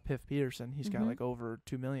buddies, Piff Peterson, he's got Mhm. like over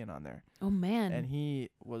 2 million on there, Oh man. and he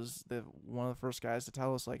was one of the first guys to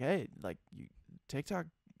tell us like, hey, like TikTok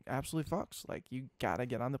absolutely fucks. Like you gotta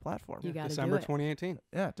get on the platform. You gotta December do it. 2018.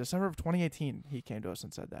 Yeah, December of 2018, he came to us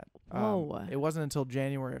and said that. Whoa. It wasn't until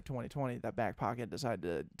January of 2020 that Backpocket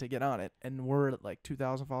decided to get on it, and we're at like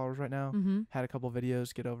 2,000 followers right now. Mm-hmm. Had a couple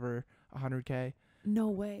videos get over 100K. No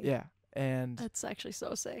way. Yeah, and That's actually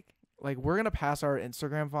so sick. like we're gonna pass our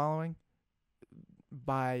Instagram following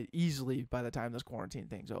by the time this quarantine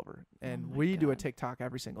thing's over, and my we do a God. TikTok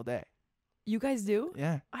every single day. You guys do?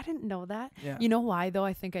 Yeah, I didn't know that. yeah. You know why though?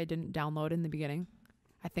 I think I didn't download in the beginning.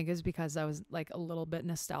 I think it's because I was like a little bit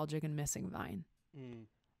nostalgic and missing Vine.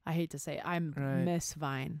 I hate to say it. Right. Miss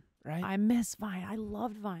Vine. Right. I miss Vine. I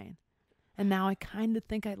loved Vine. And now I kind of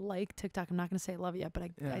think I like TikTok. I'm not going to say I love it yet, but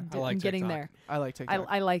Yeah. I I'm like getting TikTok. there. I like TikTok.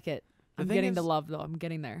 I like it. The I'm thing getting the is- love though. I'm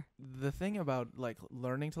getting there. The thing about like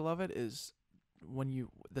learning to love it is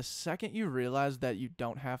the second you realize that you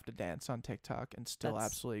don't have to dance on TikTok and still That's-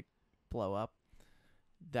 absolutely blow up,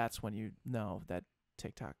 that's when you know that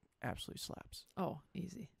TikTok absolutely slaps. Oh,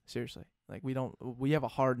 easy. Seriously. Like we have a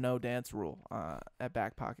hard no dance rule at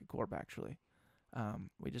Backpocket Corp actually.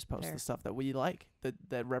 We just post Fair. the stuff that we like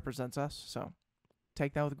that represents us. So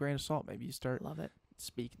take that with a grain of salt. Maybe you start Love it.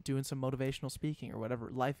 doing some motivational speaking or whatever,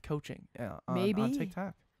 life coaching on Maybe.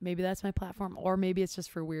 TikTok. Maybe that's my platform, or maybe it's just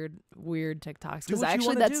for weird TikToks. Do Because what you actually,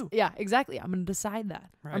 wanna that's do. yeah, exactly. I'm gonna decide that,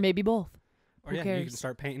 or Right. maybe both, Or Who yeah, you can cares?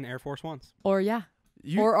 start painting Air Force Ones. or yeah,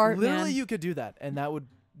 You Or art, literally man. you could do that and that would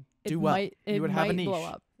it do well. might it You would have a might blow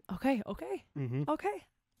niche. up. Okay, Mm-hmm. okay.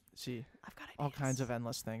 see I've got all ideas. kinds of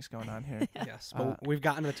endless things going on here. Yes, but we've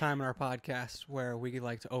gotten to the time in our podcast where we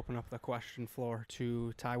like to open up the question floor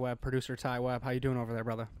to Ty Webb, producer Ty Webb. How you doing over there,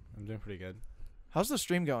 brother? I'm doing pretty good. How's the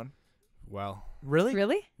stream going? Well, Really?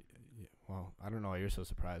 Really? well, I don't know why you're so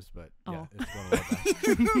surprised, but yeah, Oh. it's going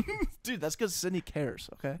well back. Dude, that's because Sydney cares,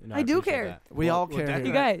 okay? No, I do appreciate care. that. We all care Declan, here.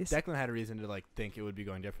 You guys. Declan had a reason to like think it would be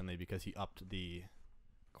going differently because he upped the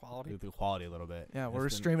Quality. quality a little bit. Yeah, It's we're been-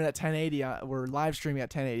 streaming at 1080. We're live streaming at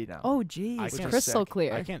 1080 now. Oh, geez, I it's can't- crystal sick.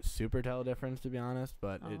 clear. I can't super tell a difference to be honest,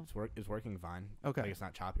 but Oh. it's working fine. Okay. Like it's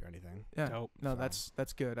not choppy or anything. Yeah. Dope. No, So-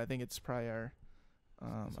 that's good. I think it's probably our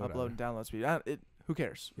It's upload whatever. and download speed. Who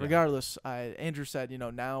cares? Yeah. Regardless, Andrew said,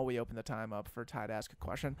 now we open the time up for Ty to ask a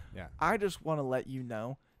question. Yeah. I just want to let you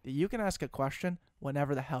know that you can ask a question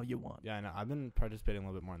whenever the hell you want. Yeah, I know. I've been participating a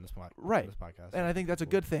little bit more in this Right. this podcast. And I think that's a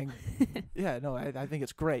Cool. good thing. Yeah, no, I think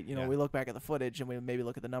it's great. Yeah. We look back at the footage and we maybe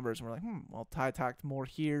look at the numbers and we're like, well, Ty talked more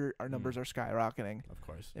here. Our numbers are skyrocketing. Of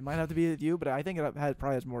course. It might have to be with you, but I think it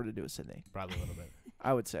probably has more to do with Sydney. Probably a little bit.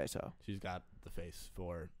 I would say so. She's got the face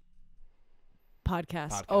for Podcast.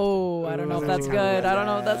 Podcasting. Oh, I don't know if that's Ooh, good. I don't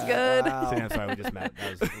know if that's good. wow. Sydney, I'm sorry we just met.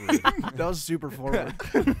 That was rude. That was super forward.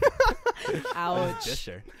 That was a Ouch. diss,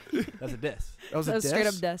 sir. That's a diss. That was a That's straight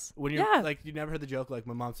up diss? diss. When you're Yeah. like, you never heard the joke like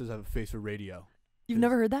my mom says I have a face for radio. You've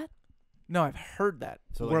never heard that? No, I've heard that.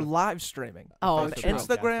 So We're like live streaming. Oh, On okay.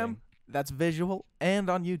 Instagram, that's visual, and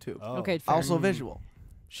on YouTube. Oh. Okay, fair. Also Mm. visual.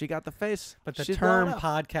 She got the face. But the She's term blowing up.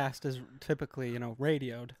 podcast is typically,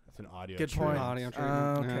 radioed. That's an audio. Good treatment. point. Audio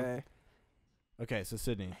treatment, yeah. Okay. Okay, so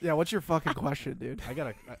Sydney, Yeah, what's your fucking question, dude? I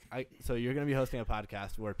gotta. So you're gonna be hosting a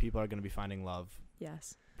podcast where people are gonna be finding love,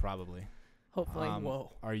 Yes. probably. Hopefully.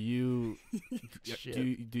 Whoa. Are you?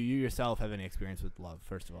 Shit. do you yourself have any experience with love?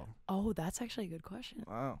 First of all, Oh, that's actually a good question.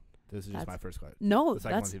 Wow. this is just my That's- first question. No, The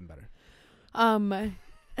second that's one's even better. um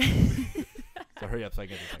So hurry up so I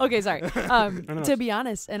can. Get the second Okay, sorry. No. To be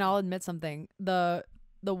honest, and I'll admit something, the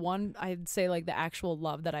one I'd say like the actual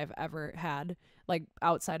love that I've ever had, like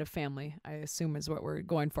outside of family, I assume is what we're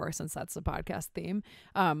going for since that's the podcast theme.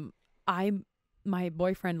 My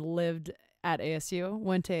boyfriend lived at ASU,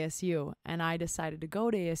 went to ASU, and I decided to go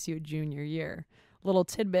to ASU junior year. Little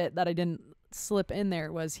tidbit that I didn't slip in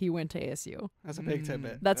there was he went to ASU. That's a big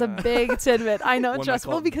tidbit. That's a big tidbit. I know, One trust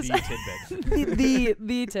might call me, it because the tidbit.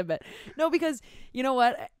 the tidbit. No, because you know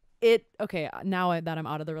what? Now that I'm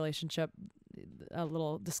out of the relationship, a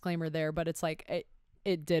little disclaimer there, but it's like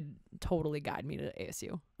it did totally guide me to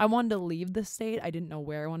ASU. I wanted to leave the state. I didn't know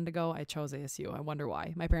where I wanted to go. I chose ASU. I wonder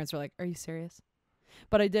why. My parents were like, "Are you serious?"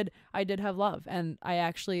 But I did have love, and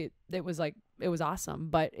it was awesome,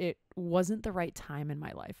 but it wasn't the right time in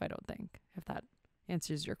my life, I don't think, if that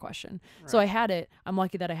answers your question. Right. So I had it. I'm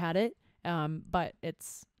lucky that I had it. But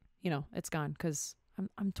it's gone, because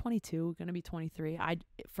I'm 22, going to be 23.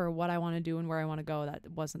 For what I want to do and where I want to go, that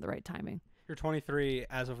wasn't the right timing. You're 23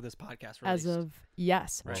 as of this podcast released. As of,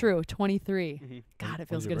 yes, Right. true, 23. Mm-hmm. God, it When's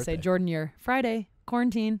feels your good to say birthday? Jordan year. Friday,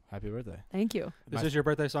 quarantine. Happy birthday. Thank you. This My- is your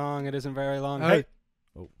birthday song. It isn't very long. Hey.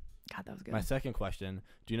 God, that was good. My second question,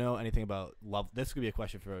 do you know anything about love? This could be a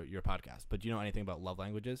question for your podcast, but do you know anything about love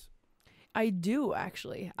languages? I do,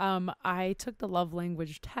 actually. I took the love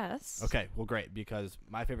language test. Okay, well, great, because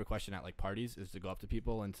my favorite question at like parties is to go up to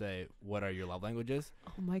people and say, what are your love languages?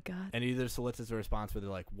 Oh my God. And either solicits a response where they're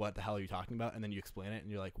like, what the hell are you talking about? And then you explain it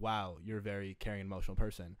and you're like, wow, you're a very caring and emotional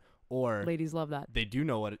person. Or Ladies love that. they do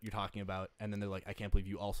know what you're talking about, and then they're like, I can't believe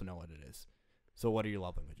you also know what it is. So what are your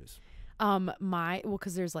love languages?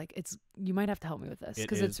 Because there's you might have to help me with this, It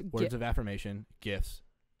because is it's words of affirmation, gifts,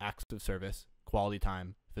 acts of service, quality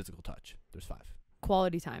time, physical touch. There's 5.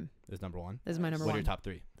 quality time Is number 1. is my number What are one. your top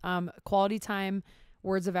 3? Quality time,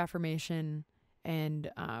 words of affirmation, and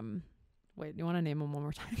wait, you want to name them one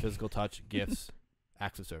more time? Physical touch, gifts,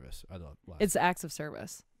 acts of service are the last. It's acts of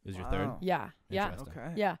service. Is your third? Wow. Yeah. Interesting.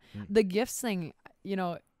 Okay. Yeah. Mm. The gifts thing,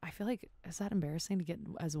 I feel like, is that embarrassing to get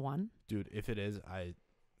as one? Dude, if it is,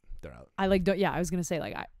 they're out. I was going to say,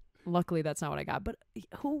 luckily that's not what I got, but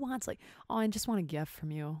who wants I just want a gift from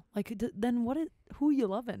you? Then who you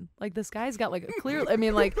loving? This guy's got a clear,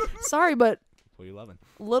 sorry, but What are you loving?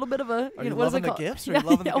 a little bit of a, Are you what is loving it the called? gifts or are you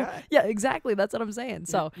loving the guy? Yeah, exactly. That's what I'm saying.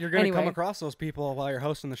 So you're going to come anyway. across those people while you're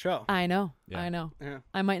hosting the show. I know. Yeah. I know. Yeah.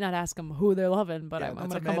 I might not ask them who they're loving, but Yeah, I'm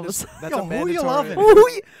that's going a to come up with That's Yo, a who mandatory. you loving?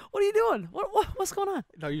 what are you doing? What's going on?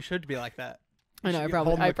 No, you should be like that. I know. should I get- probably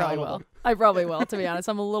hold 'em will. accountable. I probably will. To be honest,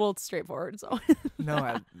 I'm a little straightforward. So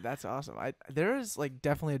No, that's awesome. There is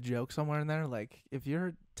definitely a joke somewhere in there. If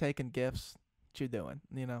you're taking gifts, what you doing?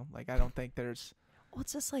 I don't think there's. well,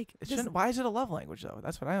 it's just Why is it a love language though?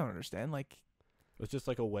 That's what I don't understand. It's just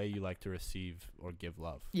a way you like to receive or give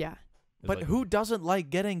love. yeah. It's But who doesn't like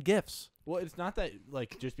getting gifts? Well, it's not that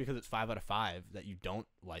just because it's 5 out of 5 that you don't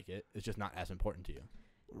like it. It's just not as important to you.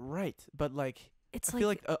 Right, but It's I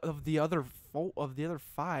feel of the other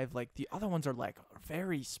 5, the other ones are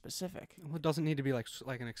very specific. Well, it doesn't need to be like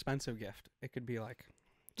an expensive gift. It could be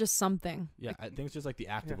just something. Yeah, I think it's just the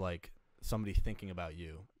act Yeah. of somebody thinking about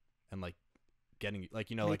you and getting the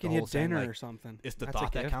making whole you saying, dinner or something. it's the That's a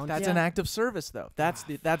thought that gift. counts. That's Yeah. an act of service, though. That's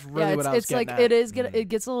really Yeah, what I was it's getting at. it is Mm. it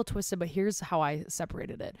gets a little twisted, but here's how I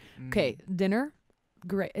separated it. Okay, dinner,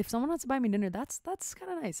 great. If someone wants to buy me dinner, that's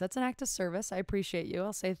kind of nice. That's an act of service. I appreciate you.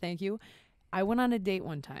 I'll say thank you. I went on a date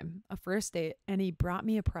one time, a first date, and he brought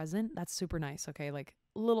me a present. That's super nice. Okay, a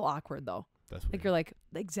little awkward though. That's weird. You're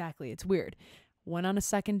exactly. It's weird. Went on a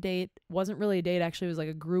second date. Wasn't really a date. Actually, it was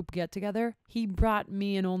a group get together. He brought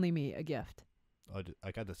me and only me a gift.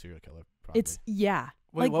 I got the serial killer. Probably. It's yeah.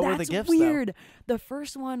 Wait, what were the that's gifts, though? weird. The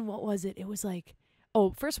first one, what was it? It was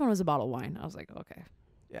first one was a bottle of wine. I was okay,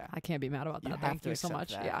 Yeah. I can't be mad about You that. have Thank to you so accept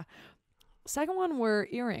much. that. Yeah. Second one were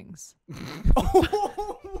earrings.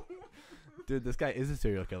 Dude, this guy is a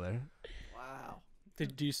serial killer. Wow.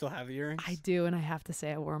 Do you still have the earrings? I do, and I have to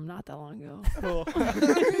say I wore them not that long ago. Cool.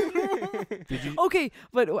 Did you? Okay,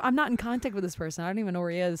 but I'm not in contact with this person. I don't even know where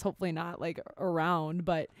he is. Hopefully not around,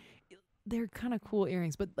 but they're kind of cool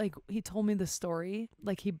earrings. But he told me the story.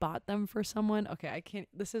 He bought them for someone. Okay, I can't.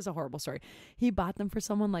 This is a horrible story. He bought them for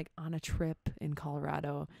someone on a trip in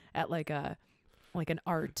Colorado at an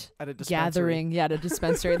art At a dispensary. gathering. Yeah, at a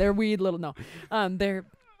dispensary. They're weird little they're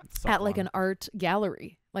Suck at on. an art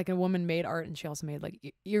gallery. A woman made art, and she also made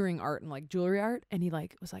earring art and jewelry art. And he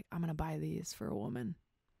was I'm gonna buy these for a woman.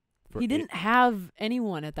 For He it- didn't have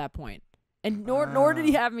anyone at that point, and nor did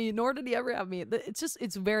he have me. Nor did he ever have me.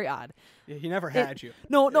 It's very odd. Yeah, he never had you.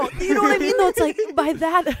 No, you know what I mean? Though it's by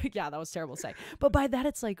that. Yeah, that was terrible to say. But by that,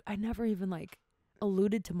 it's I never even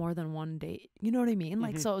alluded to more than one date. You know what I mean?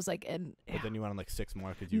 Mhm. So it was and But then you went on 6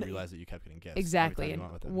 more because you No, realized that you kept getting gifts. exactly. Every time you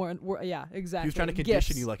And went with him. yeah, exactly. He was trying to condition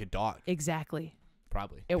Gifts. you like a dog. Exactly.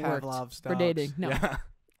 Probably. It worked Pavlov's for dogs. dating. No, Yeah.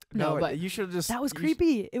 no, No, but you should have just. that was you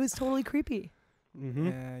creepy. It was totally creepy. Mm-hmm.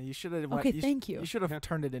 Yeah, you should have. Okay, thank you. You should have Yeah.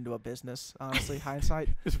 turned it into a business. Honestly, hindsight.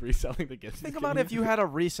 Just reselling the gifts. Think about if you had a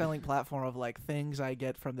reselling platform of like things I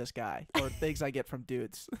get from this guy or things I get from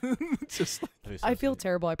dudes. Just like, I feel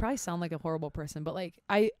terrible. I probably sound like a horrible person, but like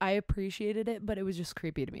I appreciated it, but it was just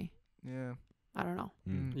creepy to me. yeah. I don't know.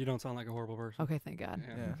 Mm. You don't sound like a horrible person. Okay, thank God.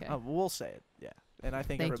 Yeah. Yeah. Okay. We'll say it. Yeah. And I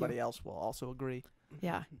think Thank you. everybody else will also agree.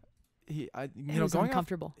 Yeah. You It know, was going off.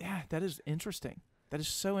 uncomfortable. Yeah, that is interesting. That is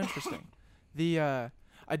so interesting.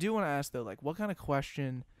 I do want to ask though, like, what kind of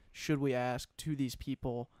question should we ask to these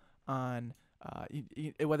people on,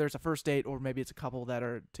 whether it's a first date or maybe it's a couple that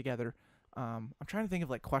are together. I'm trying to think of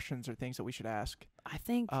like questions or things that we should ask. I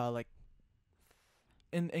think Like,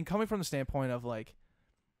 and coming from the standpoint of like,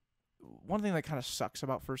 one thing that kind of sucks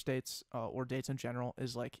about first dates or dates in general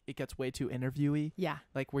is like it gets way too interviewy. yeah.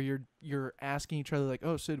 Like where you're asking each other like,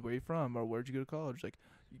 oh Sid, where you from, or where'd you go to college? Like,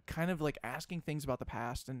 kind of like asking things about the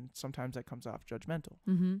past, and sometimes that comes off judgmental.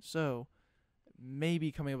 Mm-hmm. So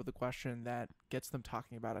maybe coming up with a question that gets them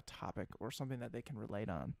talking about a topic or something that they can relate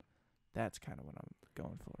on. That's kind of what I'm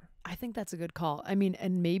going for. I think that's a good call. I mean,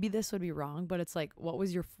 and maybe this would be wrong, but it's like, what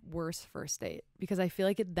was your worst first date? Because I feel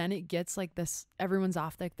like it gets like this, everyone's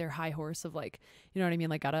off like their high horse of like, you know what I mean?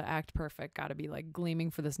 Like, gotta act perfect, gotta be like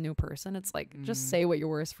gleaming for this new person. It's like, just say what your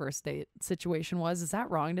worst first date situation was. Is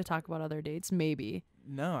that wrong to talk about other dates? Maybe.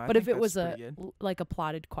 No, But if it was pretty good. like a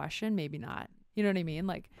plotted question, maybe not. You know what I mean?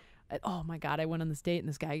 Like, oh my God, I went on this date and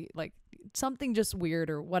this guy, like something just weird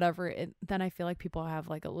or whatever. Then I feel like people have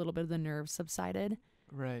like a little bit of the nerves subsided.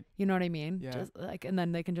 Right. You know what I mean? Yeah. Just like, and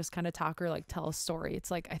then they can just kind of talk or like tell a story. It's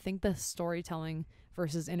like, I think the storytelling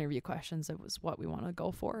versus interview questions, it was what we want to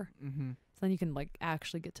go for. Mm-hmm. So then you can like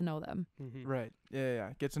actually get to know them. Mm-hmm. Right. Yeah.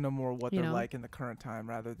 Get to know more what You they're know? like in the current time,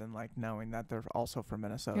 rather than like knowing that they're also from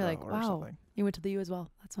Minnesota You're like, or wow, something. you went to the U as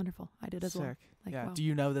well. That's wonderful. I did as Sick. well. Like, Yeah. wow. Do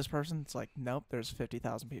you know this person? It's like, nope. There's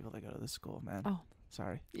 50,000 people that go to this school, man. Oh.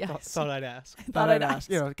 Sorry. Yes. Thought I'd ask. Thought I'd ask. ask.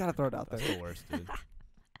 You know, gotta throw it out there. That's the worst, dude.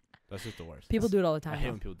 That's just the worst. People do it all the I time. hate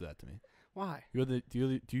though. when people do that to me. Why? Do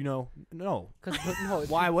you know? No. Because no,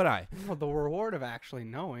 Why would I? no, the reward of actually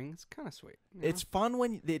knowing is kind of sweet. you know? It's fun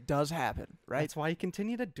when it does happen, right? That's why you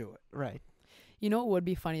continue to do it. Right. You know, it would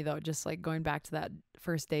be funny though, just like going back to that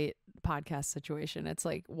first date podcast situation. It's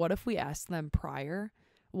like, what if we asked them prior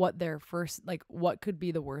what their first, like, what could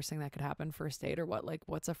be the worst thing that could happen first date, or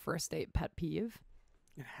what's a first date pet peeve?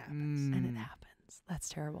 It happens. And it happens. That's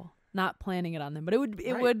terrible. Not planning it on them, but it would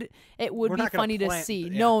Right. be We're not gonna funny to plan- see.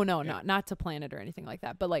 yeah, No, yeah. not to plan it or anything like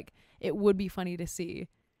that. But like, it would be funny to see.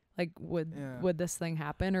 Like, Yeah. would this thing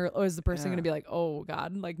happen, or is the person Yeah. gonna be like, oh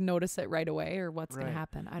God, like notice it right away, or what's Right. gonna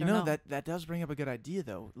happen? I You don't know, know. that does bring up a good idea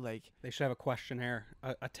though. Like, They should have a questionnaire,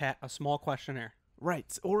 a small questionnaire.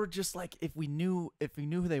 right. Or just like if we knew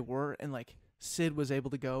who they were, and like Sid was able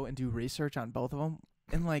to go and do research on both of them,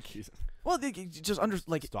 and like, Jesus. well, they just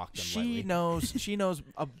like Stalk them she lightly. knows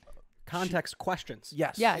Context questions.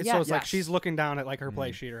 yes. Yeah. So it's like yes. she's looking down at like her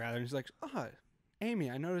play Mhm. sheet or rather, and she's like, "Oh,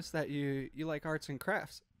 Amy, I noticed that you like arts and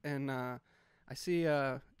crafts, and I see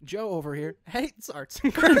Joe over here hates arts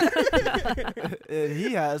and crafts."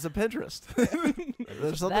 He has a Pinterest.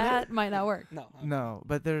 There's something that might not work. No, No,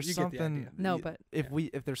 but there's You get the something. idea. No, y- but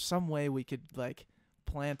if there's some way we could like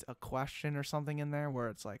plant a question or something in there where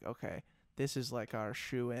it's like, okay, this is like our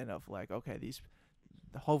shoe in of like, okay, these,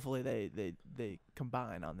 hopefully they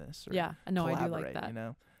combine on this. Or yeah, no, I do like collaborate, that. You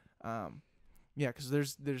know, yeah, because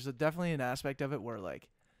there's definitely an aspect of it where like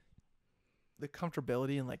the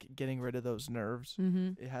comfortability and like getting rid of those nerves.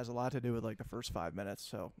 Mm-hmm. It has a lot to do with like the first 5 minutes.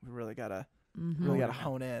 So we really gotta Mm-hmm. really gotta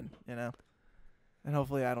hone in, you know. And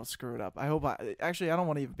hopefully I don't screw it up. I hope I don't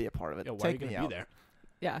want to even be a part of it. Yeah, why are you Take me gonna out be there?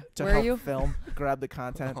 Yeah. to Where are help you? film, grab the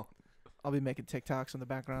content. Oh. I'll be making TikToks in the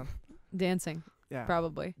background. Dancing, Yeah.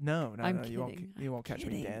 probably. No, I'm you won't. kidding. You won't catch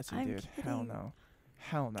me kidding. dancing, I'm dude. Hell kidding. no.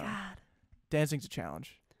 Hell no. God. Dancing's a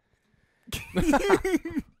challenge.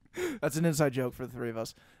 That's an inside joke for the three of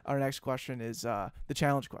us. Our next question is the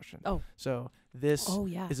challenge question. Oh. So this Oh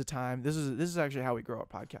yeah. is a time. This is actually how we grow our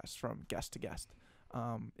podcast from guest to guest.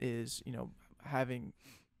 Is having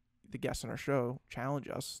the guests on our show challenge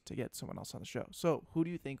us to get someone else on the show. So who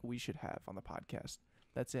do you think we should have on the podcast?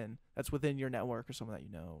 That's within your network or someone that you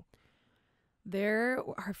know. There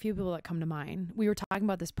are a few people that come to mind. We were talking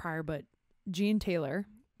about this prior, but Jean Taylor,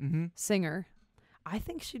 Mm-hmm. singer, I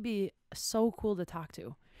think she'd be so cool to talk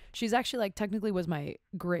to. She's actually like technically was my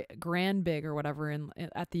grand big or whatever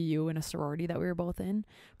at the U in a sorority that we were both in.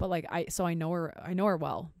 But like I know her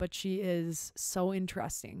well. But she is so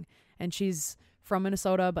interesting, and she's from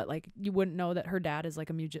Minnesota. But like you wouldn't know that her dad is like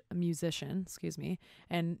a musician,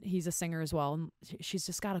 and he's a singer as well. And she's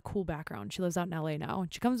just got a cool background. She lives out in LA now,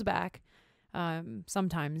 and she comes back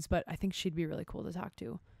sometimes, but I think she'd be really cool to talk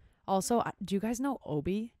to. Also, do you guys know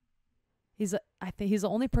Obi? I think he's the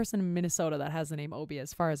only person in Minnesota that has the name Obi,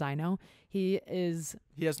 as far as I know. He has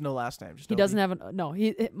no last name. Just Obi? Doesn't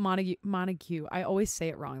have Montague. I always say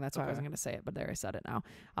it wrong. That's why I wasn't gonna say it, but there I said it now.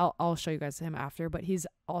 I'll show you guys him after. But he's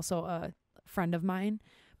also a friend of mine.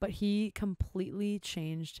 But he completely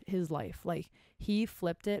changed his life. Like he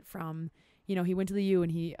flipped it from, he went to the U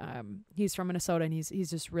and he's from Minnesota and he's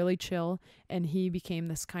just really chill, and he became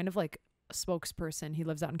this kind of like spokesperson. He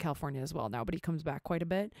lives out in California as well now, but he comes back quite a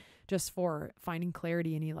bit just for finding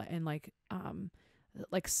clarity, and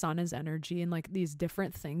like sun is energy and like these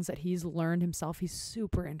different things that he's learned himself. He's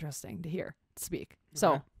super interesting to hear speak.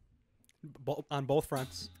 So on both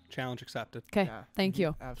fronts, challenge accepted. okay, thank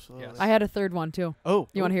you. Absolutely. Yes. I had a third one too. Oh,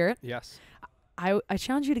 You want to hear it? Yes. I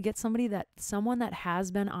challenge you to get someone that has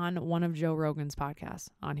been on one of Joe Rogan's podcasts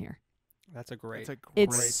on here. That's a great.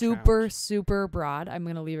 It's great super, challenge. super broad. I'm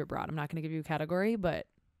going to leave it broad. I'm not going to give you a category, but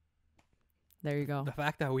there you go. The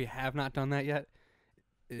fact that we have not done that yet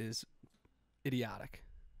is idiotic.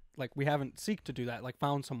 Like we haven't seeked to do that. Like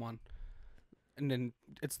found someone, and then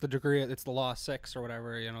it's the law of 6 or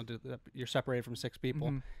whatever. You're separated from 6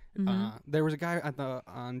 people. Mm-hmm. There was a guy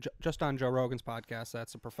on Joe Rogan's podcast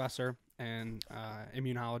that's a professor and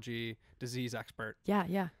immunology disease expert,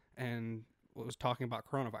 Yeah. and was talking about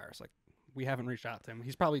coronavirus. Like we haven't reached out to him.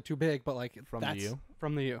 He's probably too big, but like From the U?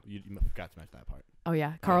 From the U. You forgot to mention that part. Oh,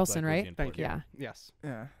 yeah. Carlson, Like, was the right? important Yeah. part. Yes.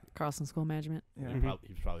 Yeah. Carlson School of Management. Yeah. Mhm. He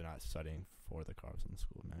was probably not studying for the Carlson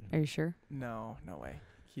School of Management. Are you sure? No way.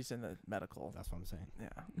 He's in the medical. That's what I'm saying. Yeah,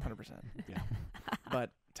 100%. Yeah.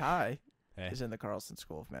 But Ty Hey. is in the Carlson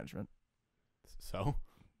School of Management. So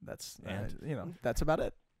That's And? that's about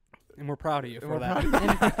it. And we're proud of you for We're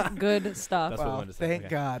that. And good stuff. That's what I Wow, wanted to say. thank Okay.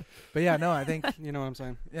 God. But yeah, no, I think You know what I'm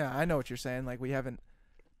saying? yeah, I know what you're saying. Like we haven't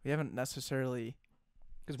necessarily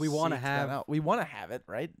Because we want to seeked that have out. We want to have it,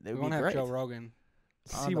 right? It we would want be to have great. Joe Rogan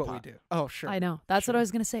On see the what we pod. do. Oh, sure. I know. That's what I Sure.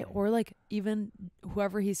 was going to say. Or like even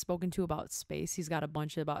whoever he's spoken to about space, he's got a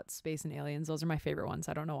bunch about space and aliens. Those are my favorite ones.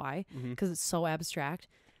 I don't know why, Mm-hmm. because it's so abstract.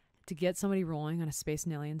 To get somebody rolling on a space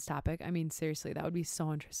and aliens topic, I mean, seriously, that would be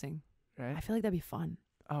so interesting. Right? I feel like that'd be fun.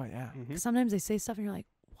 Oh yeah. Mm-hmm. 'Cause sometimes they say stuff and you're like,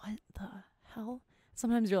 what the hell?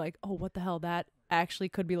 Sometimes you're like, oh, what the hell? That actually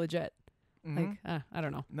could be legit. Mhm. Like, I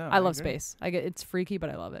don't know. No, I love agree. space. It's freaky, but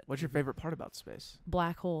I love it. What's your favorite part about space?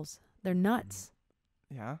 Black holes. They're nuts.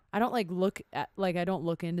 Yeah. I don't I don't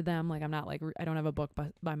look into them. Like I'm not like, I don't have a book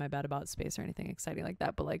by my bed about space or anything exciting like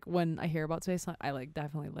that. But like when I hear about space, I like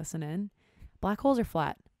definitely listen in. Black holes are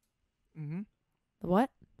flat. Mm-hmm. What?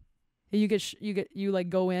 You like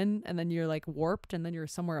go in and then you're like warped and then you're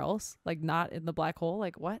somewhere else, like not in the black hole.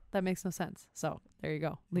 Like what? That makes no sense. So there you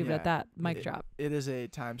go. Leave it Yeah, at that. Mic drop. It is a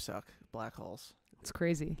time suck. Black holes. It's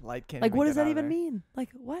crazy. Light can't. Like even what get does that out of even there. mean? Like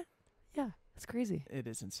what? Yeah, it's crazy. It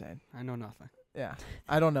is insane. I know nothing. Yeah.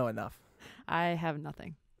 I don't know enough. I have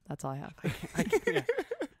nothing. That's all I have. Yeah.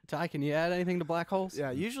 Ty, can you add anything to black holes?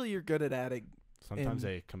 Yeah. Usually you're good at adding. Sometimes In-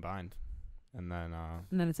 they combined, and then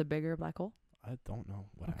And then it's a bigger black hole. I don't know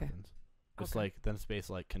what Okay. happens. It's Okay. like then space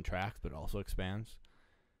like contracts but also expands.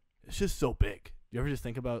 It's just so big. You ever just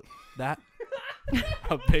think about that?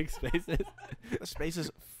 How big space is? Space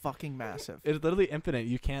is fucking massive. It's literally infinite.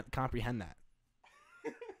 You can't comprehend that.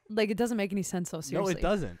 Like it doesn't make any sense though. Seriously. No, it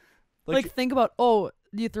doesn't. Like think about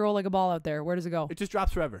you throw like a ball out there. Where does it go? It just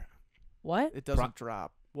drops forever. What? It doesn't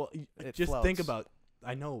drop. Well, It just think floats. about.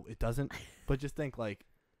 I know it doesn't, but just think like,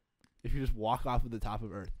 if you just walk off of the top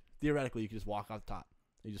of Earth, theoretically you could just walk off the top.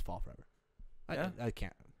 You just fall forever. Yeah. I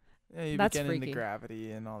can't. Yeah, you That's get into freaky.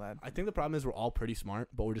 gravity and all that. I think the problem is we're all pretty smart,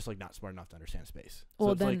 but we're just like not smart enough to understand space. So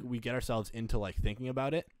Well, it's like then- we get ourselves into like thinking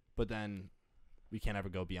about it, but then we can't ever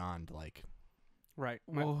go beyond like Right.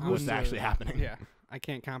 Well, I who's what's wouldn't- actually happening. Yeah. I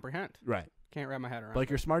can't comprehend. Right. Can't wrap my head around. But like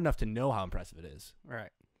you're smart enough to know how impressive it is, right.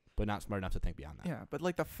 but not smart enough to think beyond that. Yeah, but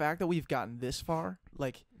like the fact that we've gotten this far,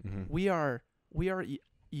 like Mm-hmm. we are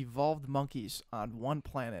evolved monkeys on one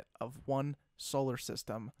planet of one solar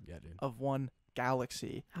system Yeah, dude. of one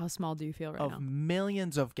galaxy How small do you feel right of now?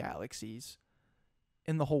 millions of galaxies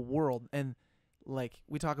in the whole world, and like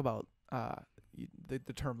we talk about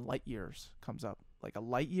the term light years comes up. Like a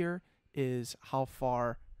light year is how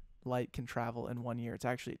far light can travel in 1 year. It's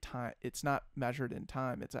actually time. It's not measured in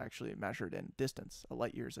time. It's actually measured in distance. A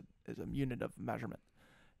light year is a unit of measurement,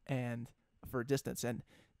 and for distance. And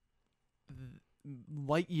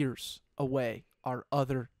light years away are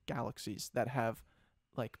other galaxies that have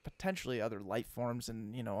like potentially other life forms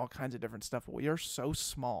and all kinds of different stuff. But we are so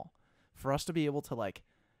small for us to be able to like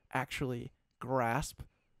actually grasp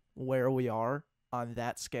where we are on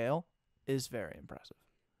that scale is very impressive.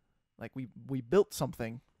 Like we built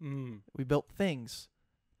something. Mm. We built things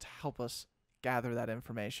to help us gather that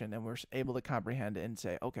information, and we're able to comprehend it and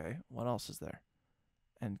say, okay, what else is there?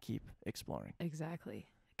 And keep exploring. Exactly.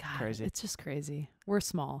 God, Crazy. it's just crazy. We're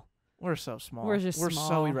small. We're so small. We're just so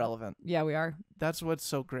small. irrelevant. Yeah, we are. That's what's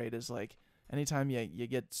so great is like anytime you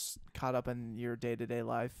get caught up in your day-to-day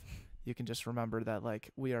life, you can just remember that like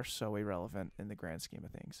we are so irrelevant in the grand scheme of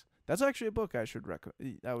things. That's actually a book I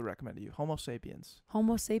would recommend to you. Homo Sapiens.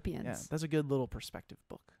 Homo sapiens. Yeah, that's a good little perspective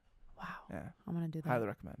book. Wow. Yeah, I'm going to do that. highly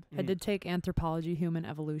recommend. I did take anthropology, human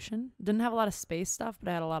evolution. Didn't have a lot of space stuff, but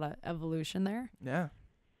I had a lot of evolution there. Yeah.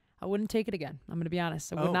 I wouldn't take it again. I'm going to be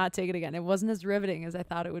honest. I would Oh. not take it again. It wasn't as riveting as I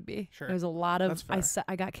thought it would be. Sure. There was a lot of That's fair.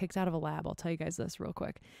 I got kicked out of a lab. I'll tell you guys this real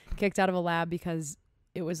quick. Kicked out of a lab because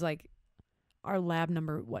it was like our lab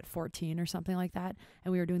number 14 or something like that,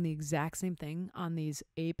 and we were doing the exact same thing on these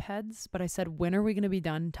ape heads, but I said, "When are we going to be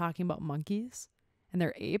done talking about monkeys and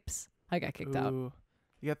their apes?" I got kicked out. Ooh.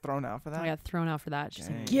 You got thrown out for that? I got thrown out for that. She Dang.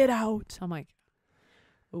 said, "Get out." I'm like,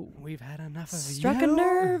 "Oh, We've had enough of struck a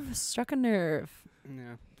nerve. Struck a nerve."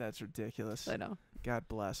 Yeah. That's ridiculous. I know. God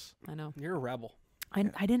bless. I know. You're a rebel.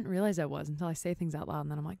 I didn't realize I was until I say things out loud, and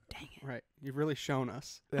then I'm like, "Dang it." Right. You've really shown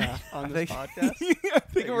us Yeah. on I this think, podcast. I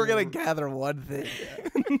think that we're gonna you're- gather one thing.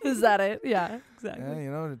 Is that it? Yeah, exactly. Yeah, you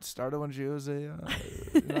know, it started when she was in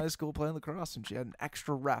high school playing lacrosse, and she had an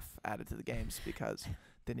extra ref added to the games because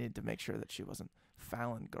they needed to make sure that she wasn't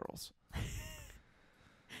fouling girls.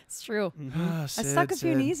 It's true. Mhm. I stuck a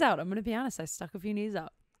few knees out. I'm gonna be honest. I stuck a few knees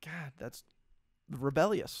out. God, that's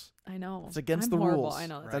rebellious. I know. It's against I'm the horrible. rules. I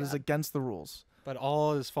know. That is against the rules. But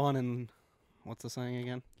all is fun and what's the saying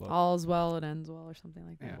again? All's well, it ends well, or something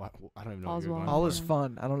like that. Yeah. I don't even know All's what you're well. going All for. is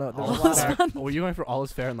fun. I don't know. There's All a is lot fair. of fun. Were you going for all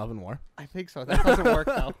is fair in love and war? I think so. That doesn't work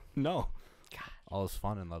though. No. All is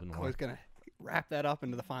fun in love and I war. was gonna wrap that up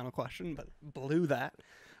into the final question, but blew that.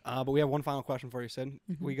 But we have one final question for you, Sid.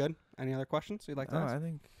 Mhm. We good? Any other questions you'd like to Oh, ask? I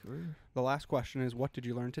think we're The last question is, what did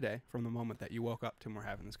you learn today from the moment that you woke up to and we're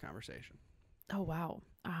having this conversation? Oh wow.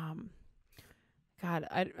 God,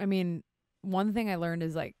 I mean, one thing I learned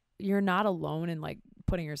is like you're not alone in like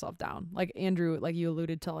putting yourself down. Like Andrew, like you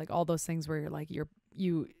alluded to, like all those things where you're like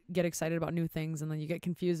you get excited about new things and then you get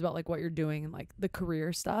confused about like what you're doing and like the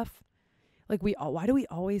career stuff. Like why do we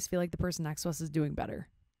always feel like the person next to us is doing better?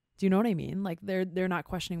 Do you know what I mean? Like they're not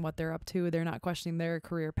questioning what they're up to. They're not questioning their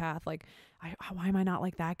career path. Like why am I not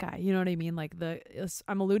like that guy? You know what I mean? Like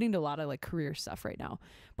I'm alluding to a lot of like career stuff right now,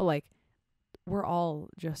 but like we're all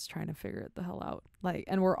just trying to figure it the hell out. Like,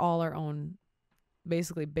 and we're all our own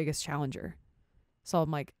basically biggest challenger. So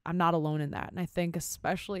I'm like, I'm not alone in that. And I think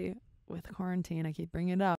especially with quarantine, I keep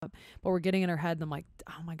bringing it up, but we're getting in our head and I'm like,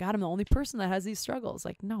 oh my God, I'm the only person that has these struggles.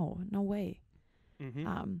 Like, no way.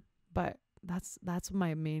 Mm-hmm. But that's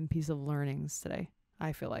my main piece of learnings today.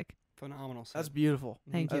 I feel like. Phenomenal. Sid. That's beautiful.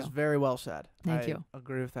 Thank That's you. very well said. Thank I you.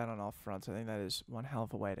 agree with that on all fronts. I think that is one hell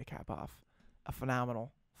of a way to cap off a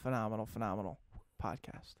phenomenal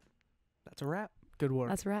podcast. That's a wrap. Good work.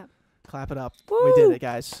 That's a wrap. Clap it up. Woo! We did it,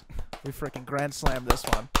 guys. We freaking grand slammed this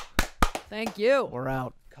one. Thank you. We're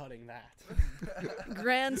out. Cutting that.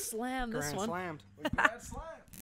 Grand slam this Grand one. slammed. Grand slam.